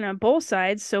embarrassing on both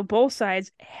sides, so both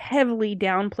sides heavily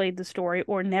downplayed the story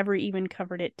or never even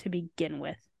covered it to begin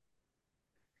with.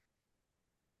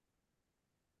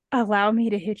 Allow me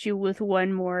to hit you with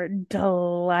one more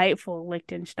delightful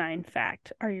Liechtenstein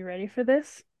fact. Are you ready for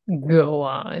this? Go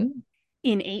on.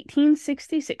 In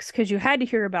 1866, because you had to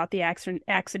hear about the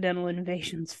accidental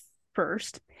invasions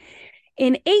first.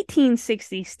 In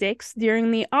 1866,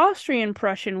 during the Austrian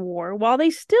Prussian War, while they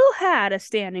still had a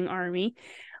standing army,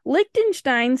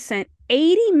 Liechtenstein sent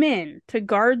 80 men to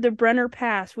guard the Brenner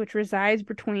Pass, which resides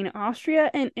between Austria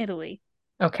and Italy,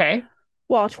 Okay.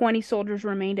 while 20 soldiers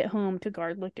remained at home to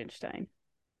guard Liechtenstein.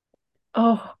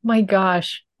 Oh my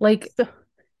gosh. Like So,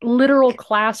 literal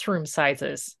classroom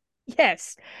sizes.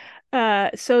 yes.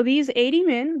 So these 80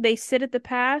 men, they sit at the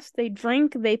pass, they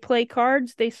drink, they play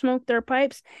cards, they smoke their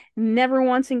pipes, never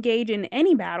once engage in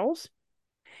any battles.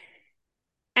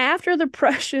 After the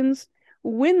Prussians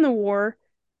win the war,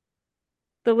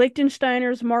 the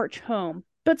Liechtensteiners march home.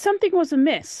 But something was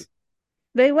amiss.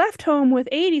 They left home with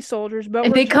 80 soldiers, but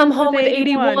And they come returned with home with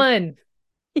 81.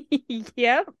 81.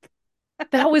 Yep.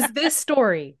 That was this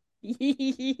story.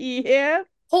 Yep.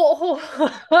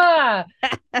 Oh,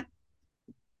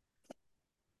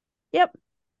 Yep.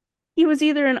 He was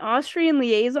either an Austrian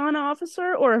liaison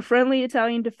officer or a friendly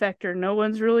Italian defector. No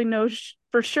one's really knows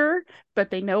for sure, but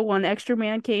they know one extra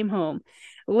man came home.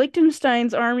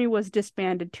 Liechtenstein's army was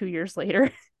disbanded 2 years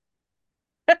later.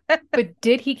 but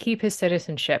did he keep his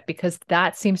citizenship? Because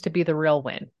that seems to be the real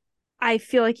win. I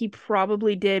feel like he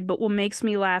probably did, but what makes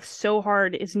me laugh so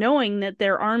hard is knowing that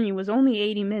their army was only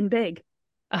 80 men big.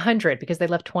 100 because they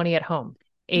left 20 at home.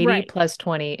 80 Right. plus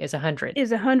 20 is 100.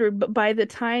 Is 100, but by the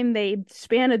time they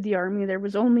disbanded the army, there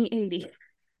was only 80. So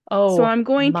Oh I'm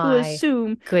going to my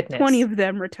assume 20 goodness. of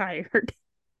them retired.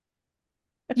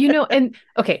 And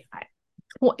okay,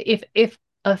 if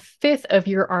a fifth of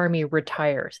your army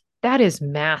retires, that is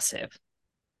massive.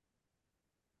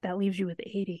 That leaves you with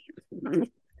 80.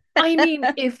 I mean,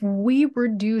 if we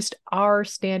reduced our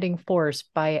standing force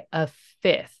by a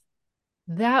fifth,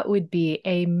 that would be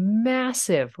a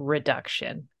massive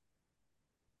reduction.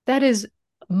 That is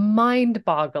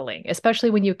mind-boggling,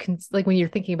 especially when you can like when you're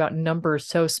thinking about numbers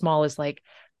so small as like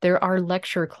there are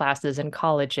lecture classes in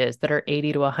colleges that are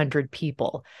 80 to 100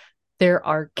 people. There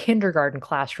are kindergarten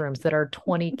classrooms that are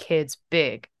 20 kids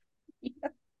big.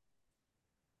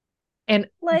 And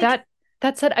Like,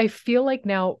 that said, I feel like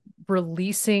now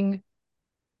releasing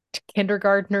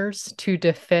kindergartners to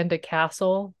defend a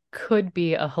castle could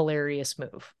be a hilarious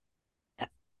move.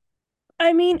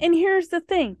 I mean, and here's the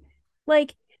thing.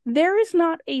 Like, there is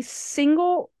not a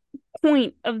single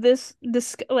point of this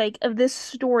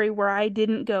story where I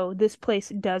didn't go, this place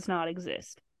does not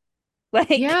exist. Like,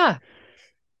 Yeah.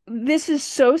 this is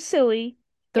so silly.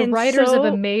 The And writers of a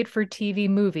so made-for-TV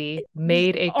movie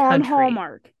made a on country.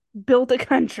 Hallmark, built a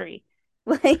country.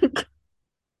 Like,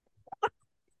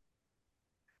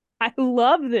 I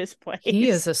love this He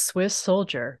is place. a Swiss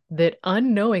soldier that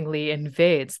unknowingly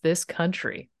invades this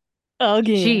country.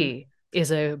 Again. She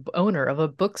is a owner of a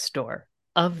bookstore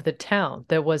of the town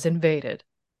that was invaded.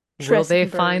 Will they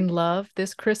find Tressenberg. love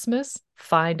this Christmas?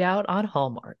 Find out on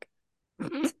Hallmark.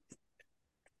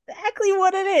 Exactly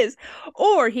what it is.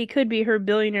 Or he could be her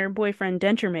billionaire boyfriend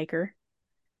denture maker.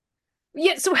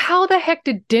 Yeah, so how the heck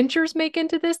did dentures make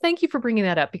into this? Thank you for bringing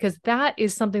that up because that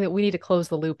is something that we need to close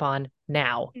the loop on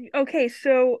now. Okay,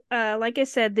 so like I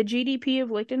said, the GDP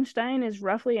of Liechtenstein is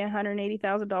roughly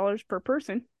 $180,000 per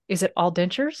person Is it all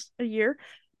dentures? a year.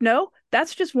 No,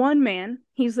 that's just one man.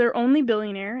 He's their only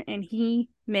billionaire, and he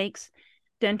makes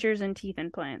dentures and teeth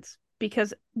implants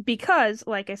because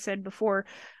like I said before,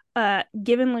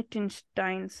 given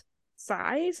Liechtenstein's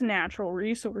size, natural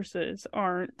resources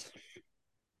aren't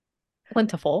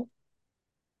Plentiful.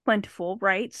 plentiful,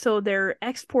 right? So their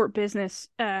export business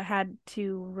had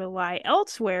to rely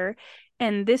elsewhere.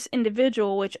 And this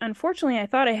individual, which unfortunately I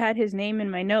thought I had his name in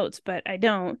my notes, but I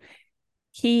don't,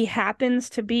 he happens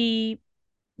to be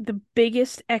the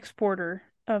biggest exporter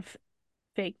of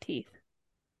fake teeth.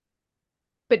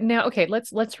 But now, okay,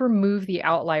 let's remove the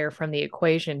outlier from the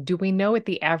equation. Do we know what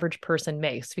the average person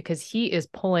makes? Because he is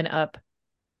pulling up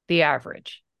the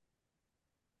average.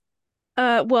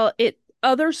 Well, it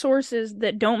other sources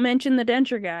that don't mention the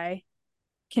denture guy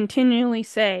continually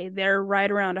say they're right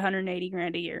around 180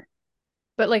 grand a year.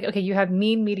 But like, okay, you have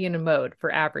mean, median, and mode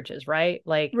for averages, right?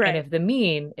 Like, and Right. if the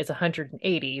mean is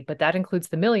 180, but that includes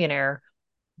the millionaire,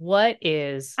 what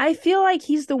is I feel like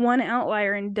he's the one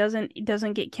outlier and doesn't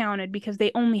get counted because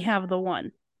they only have the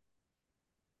one.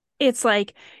 It's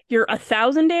like you're a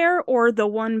thousandaire or the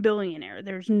 1 billionaire.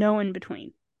 There's no in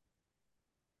between.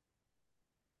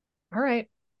 all right?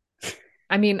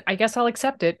 I mean, I guess I'll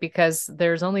accept it because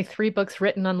there's only 3 books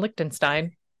written on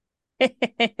Liechtenstein.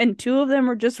 And two of them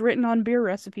are just written on beer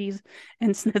recipes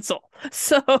and schnitzel.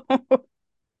 So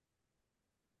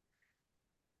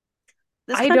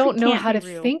this I country don't know can't how be to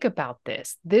real. think about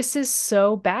this. This is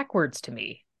so backwards to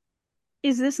me.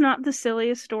 Is this not the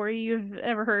silliest story you've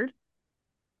ever heard?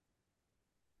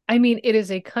 I mean, it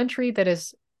is a country that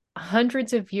is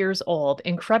hundreds of years old,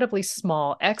 incredibly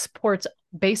small, exports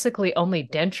basically only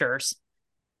dentures,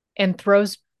 and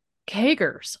throws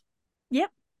kegers. Yep,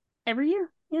 every year.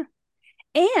 Yeah.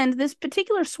 And this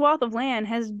particular swath of land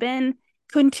has been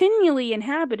continually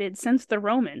inhabited since the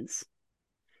Romans.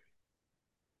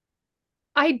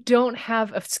 I don't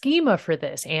have a schema for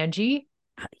this, Angie.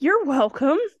 You're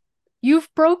welcome. You've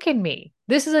broken me.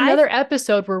 This is I another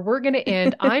episode where we're going to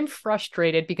end. I'm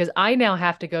frustrated because I now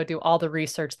have to go do all the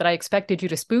research that I expected you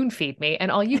to spoon feed me, and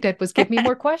all you did was give me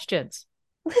more questions.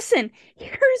 Listen,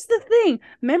 here's the thing.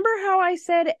 Remember how I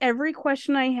said every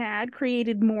question I had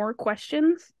created more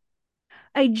questions?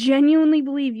 I genuinely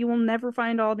believe you will never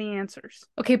find all the answers.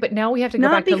 Okay, but now we have to go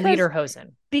Not back to because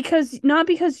Lederhosen. not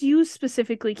because you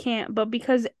specifically can't, but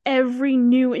because every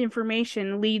new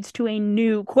information leads to a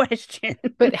new question.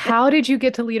 But how did you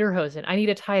get to Lederhosen? I need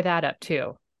to tie that up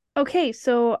too. Okay,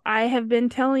 so I have been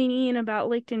telling Ian about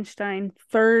Liechtenstein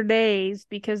for days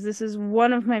because this is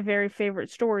one of my very favorite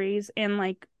stories. And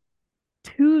like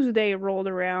Tuesday rolled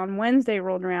around, Wednesday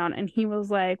rolled around, and he was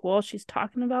like, well, she's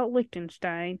talking about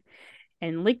Liechtenstein,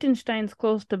 and Liechtenstein's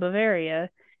close to Bavaria,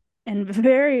 and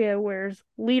Bavaria wears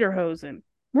lederhosen.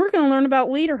 We're going to learn about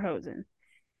lederhosen.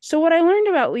 So what I learned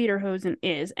about lederhosen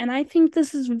is, and I think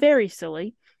this is very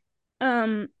silly,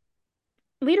 um,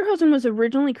 lederhosen was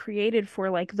originally created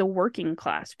for like the working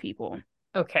class people.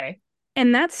 Okay.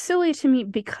 And that's silly to me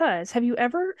because have you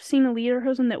ever seen a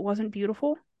lederhosen that wasn't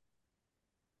beautiful?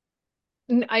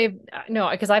 I no,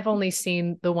 because I've only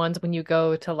seen the ones when you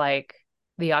go to like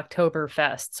the October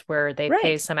fests where they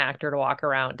pay Right. some actor to walk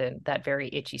around in that very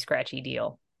itchy, scratchy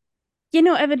deal.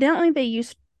 Evidently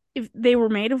if they were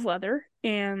made of leather,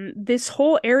 and this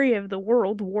whole area of the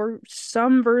world wore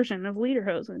some version of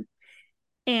lederhosen.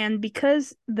 And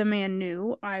because the man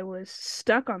knew I was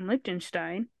stuck on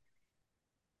Liechtenstein,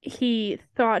 he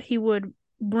thought he would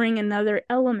bring another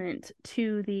element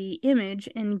to the image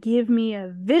and give me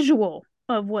a visual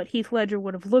of what Heath Ledger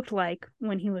would have looked like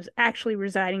when he was actually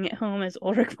residing at home as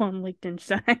Ulrich von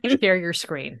Liechtenstein. Share your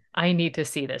screen. I need to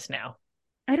see this now.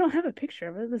 I don't have a picture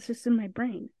of it. That's just in my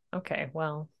brain. Okay,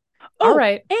 well, all Oh,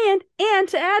 right. and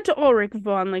to add to Ulrich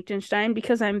von Liechtenstein,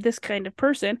 because I'm this kind of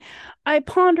person, I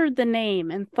pondered the name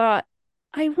and thought,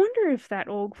 I wonder if that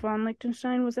old von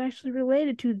Liechtenstein was actually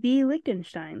related to the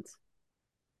Liechtensteins.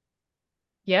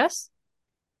 Yes?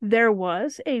 There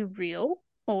was a real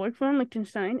Ulrich von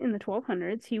Liechtenstein in the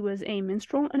 1200s. He was a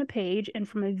minstrel and a page, and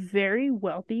from a very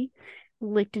wealthy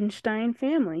Liechtenstein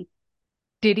family.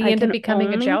 Did he I end up can becoming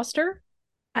a only, jouster?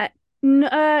 I,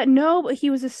 no, but he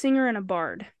was a singer and a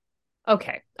bard.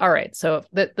 Okay. All right. So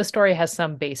the story has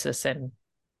some basis in.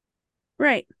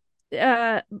 Right.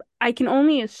 Uh, I can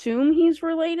only assume he's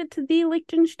related to the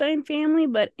Liechtenstein family,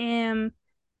 but am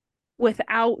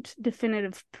without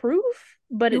definitive proof.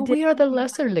 But it did We are the seem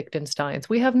lesser Liechtensteins.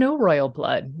 We have no royal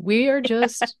blood. We are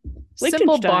just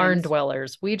simple barn Liechtensteins.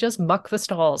 dwellers. We just muck the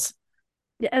stalls.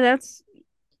 Yeah, that's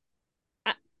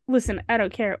I, listen, I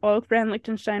don't care. Ulrich von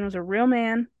Liechtenstein was a real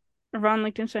man. Von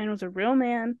Liechtenstein was a real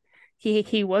man.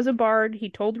 He was a bard. He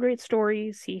told great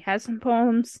stories. He has some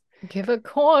poems. Give a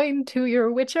coin to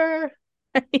your witcher.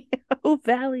 Oh,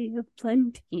 Valley of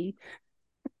Plenty.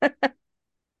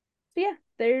 So yeah,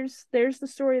 there's the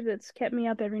story that's kept me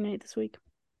up every night this week.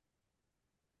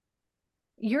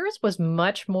 Yours was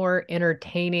much more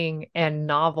entertaining and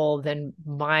novel than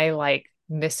my like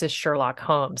Mrs. Sherlock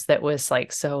Holmes that was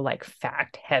like so like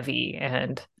fact heavy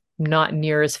and not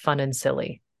near as fun and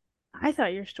silly. I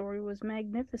thought your story was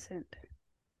magnificent.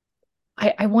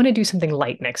 I want to do something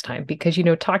light next time because,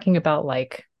 talking about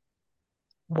like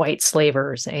white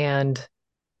slavers and,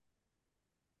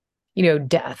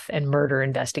 death and murder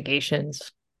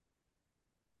investigations.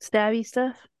 Stabby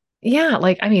stuff. Yeah.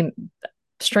 Like, I mean,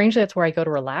 strangely, that's where I go to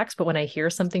relax. But when I hear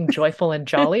something joyful and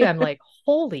jolly, I'm like,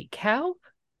 holy cow,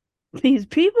 These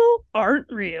people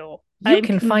aren't real. you I'm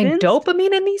can find convinced.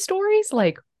 dopamine in these stories?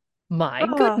 Like, my Oh,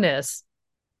 goodness.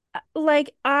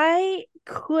 like I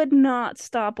could not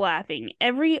stop laughing.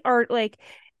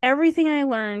 Everything I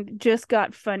learned just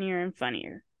got funnier and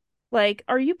funnier. Like,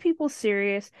 are you people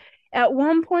serious? At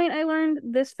one point I learned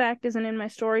this fact isn't in my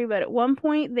story, but at one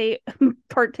point they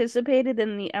participated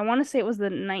in I want to say it was the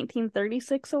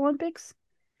 1936 Olympics,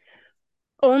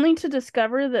 only to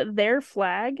discover that their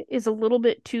flag is a little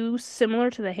bit too similar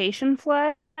to the Haitian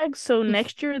flag. So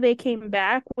next year they came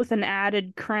back with an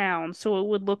added crown so it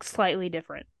would look slightly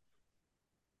different.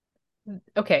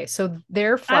 Okay, so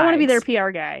their I want to be their flags,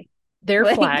 PR guy. their Like,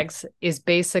 flags is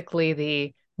basically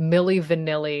the Milli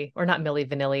Vanilli, or not Milli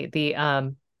Vanilli, the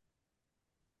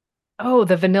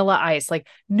Vanilla Ice. Like,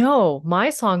 no, my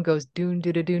song goes doon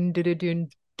doo doo doon doo doo doon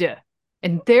duh.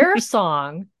 And their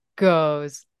song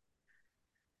goes,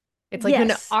 it's like when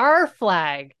yes, our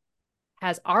flag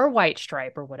has our white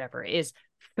stripe or whatever is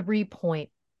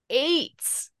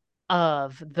 3.8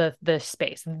 of the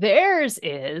space. Theirs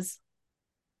is,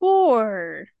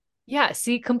 four. yeah,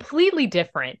 see, completely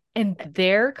different. And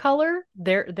their color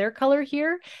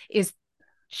here is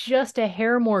just a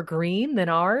hair more green than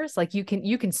ours. Like you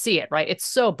can see it, right? It's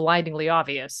so blindingly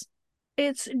obvious.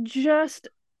 It's just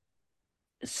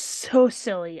so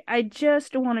silly. I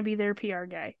just want to be their PR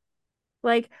guy.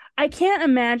 Like, I can't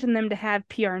imagine them to have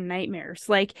PR nightmares.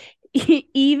 Like,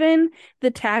 even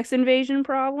the tax invasion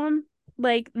problem,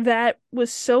 like, that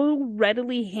was so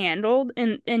readily handled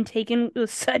and taken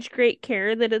with such great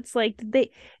care that it's like,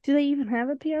 do they even have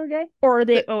a PR guy? Or are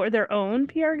they The or their own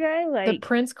PR guy? the Like,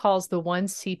 prince calls the one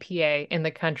CPA in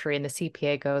the country, and the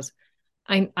CPA goes,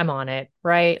 I'm on it,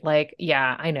 right? Like,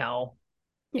 yeah, I know.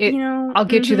 you It know, I'll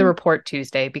get you the report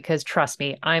Tuesday because trust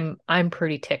me, I'm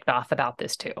pretty ticked off about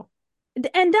this too.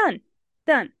 and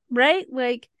done, right?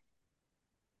 Like,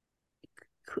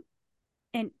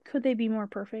 and could they be more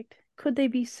perfect? Could they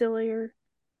be sillier?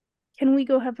 Can we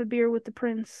go have a beer with the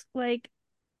prince? Like,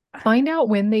 Find out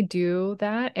when they do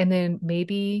that, and then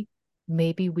maybe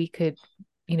we could,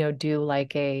 do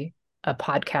like a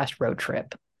podcast road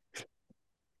trip.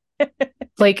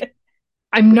 Like,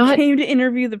 I'm we not came to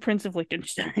interview the Prince of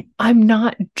Liechtenstein. I'm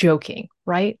not joking,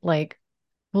 right? Like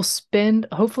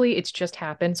hopefully it's just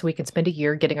happened so we can spend a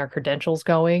year getting our credentials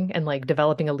going and like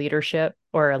developing a leadership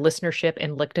or a listenership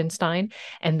in Liechtenstein.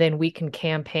 And then we can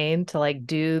campaign to like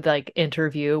do like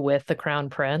interview with the crown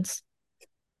prince.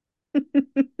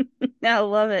 I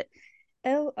love it.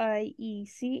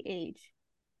 Liech.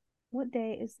 What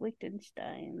day is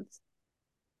Liechtenstein's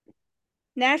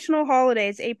national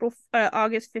holidays?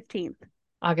 August 15th.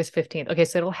 August 15th. Okay,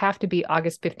 so it'll have to be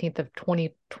August 15th of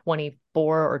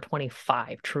 2024 or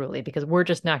 25, truly, because we're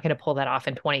just not going to pull that off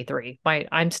in 23.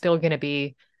 I'm still going to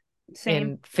be Same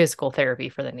in physical therapy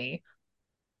for the knee.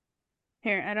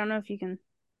 here. I don't know if you can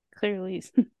clearly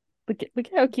look at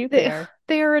how cute they They, are,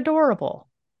 they are adorable.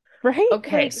 right?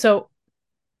 Okay, Like, so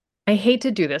I hate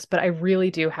to do this, but I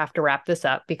really do have to wrap this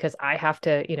up because I have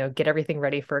to, get everything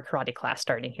ready for a karate class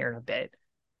starting here in a bit.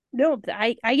 no,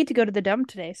 I get to go to the dump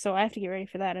today, so I have to get ready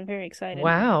for that. I'm very excited.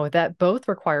 Wow, that both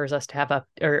requires us to have up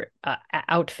or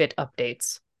outfit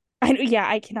updates. Yeah,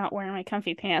 I cannot wear my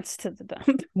comfy pants to the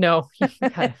dump. No, you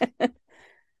gotta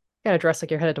dress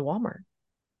like you're headed to Walmart.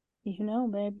 You know,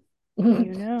 babe.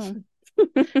 You know.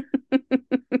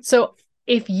 So,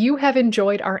 if you have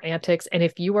enjoyed our antics and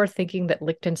if you are thinking that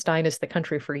Liechtenstein is the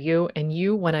country for you and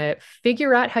you want to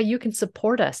figure out how you can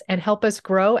support us and help us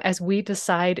grow as we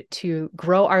decide to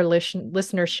grow our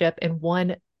listenership in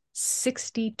one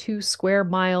 62 square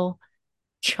mile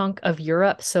chunk of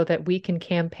Europe so that we can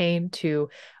campaign to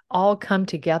all come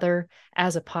together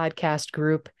as a podcast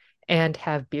group and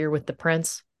have beer with the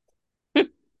prince.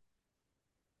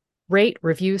 Rate,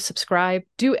 review, subscribe,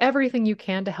 do everything you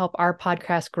can to help our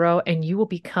podcast grow, and you will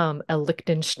become a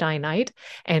Liechtensteinite.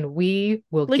 And we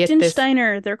will get this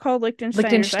Liechtensteiner. They're called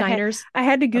Liechtensteiners. Liechtensteiners. I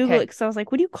had to Google it Okay, because I was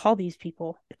like, what do you call these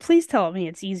people? Please tell me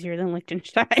it's easier than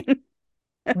Liechtenstein.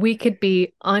 we could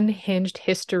be unhinged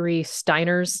history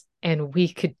Steiners, and we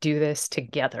could do this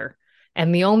together.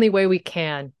 And the only way we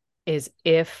can is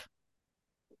if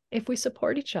we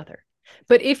support each other.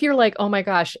 But if you're like, oh my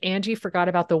gosh, Angie forgot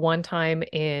about the one time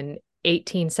in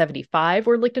 1875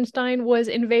 where Liechtenstein was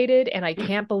invaded, and I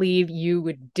can't believe you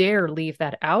would dare leave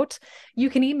that out, you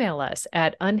can email us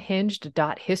at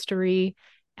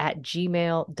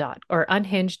unhinged.history@gmail. Or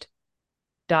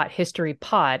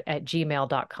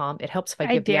unhinged.historypod@gmail.com. It helps if I I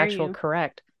give the dare actual you.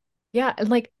 correct. Yeah, and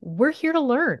like we're here to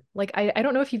learn. Like I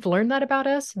don't know if you've learned that about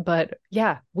us, but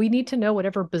yeah, we need to know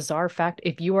whatever bizarre fact.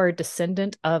 If you are a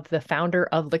descendant of the founder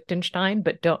of Liechtenstein,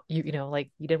 but don't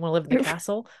like you didn't want to live in the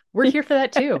castle, we're here for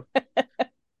that too. The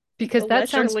Because that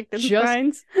lesser sounds just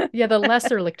Liechtensteins. yeah, the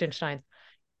lesser Liechtenstein.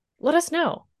 Let us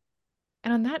know.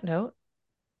 And on that note,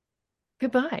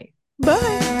 goodbye.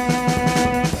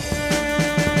 Bye.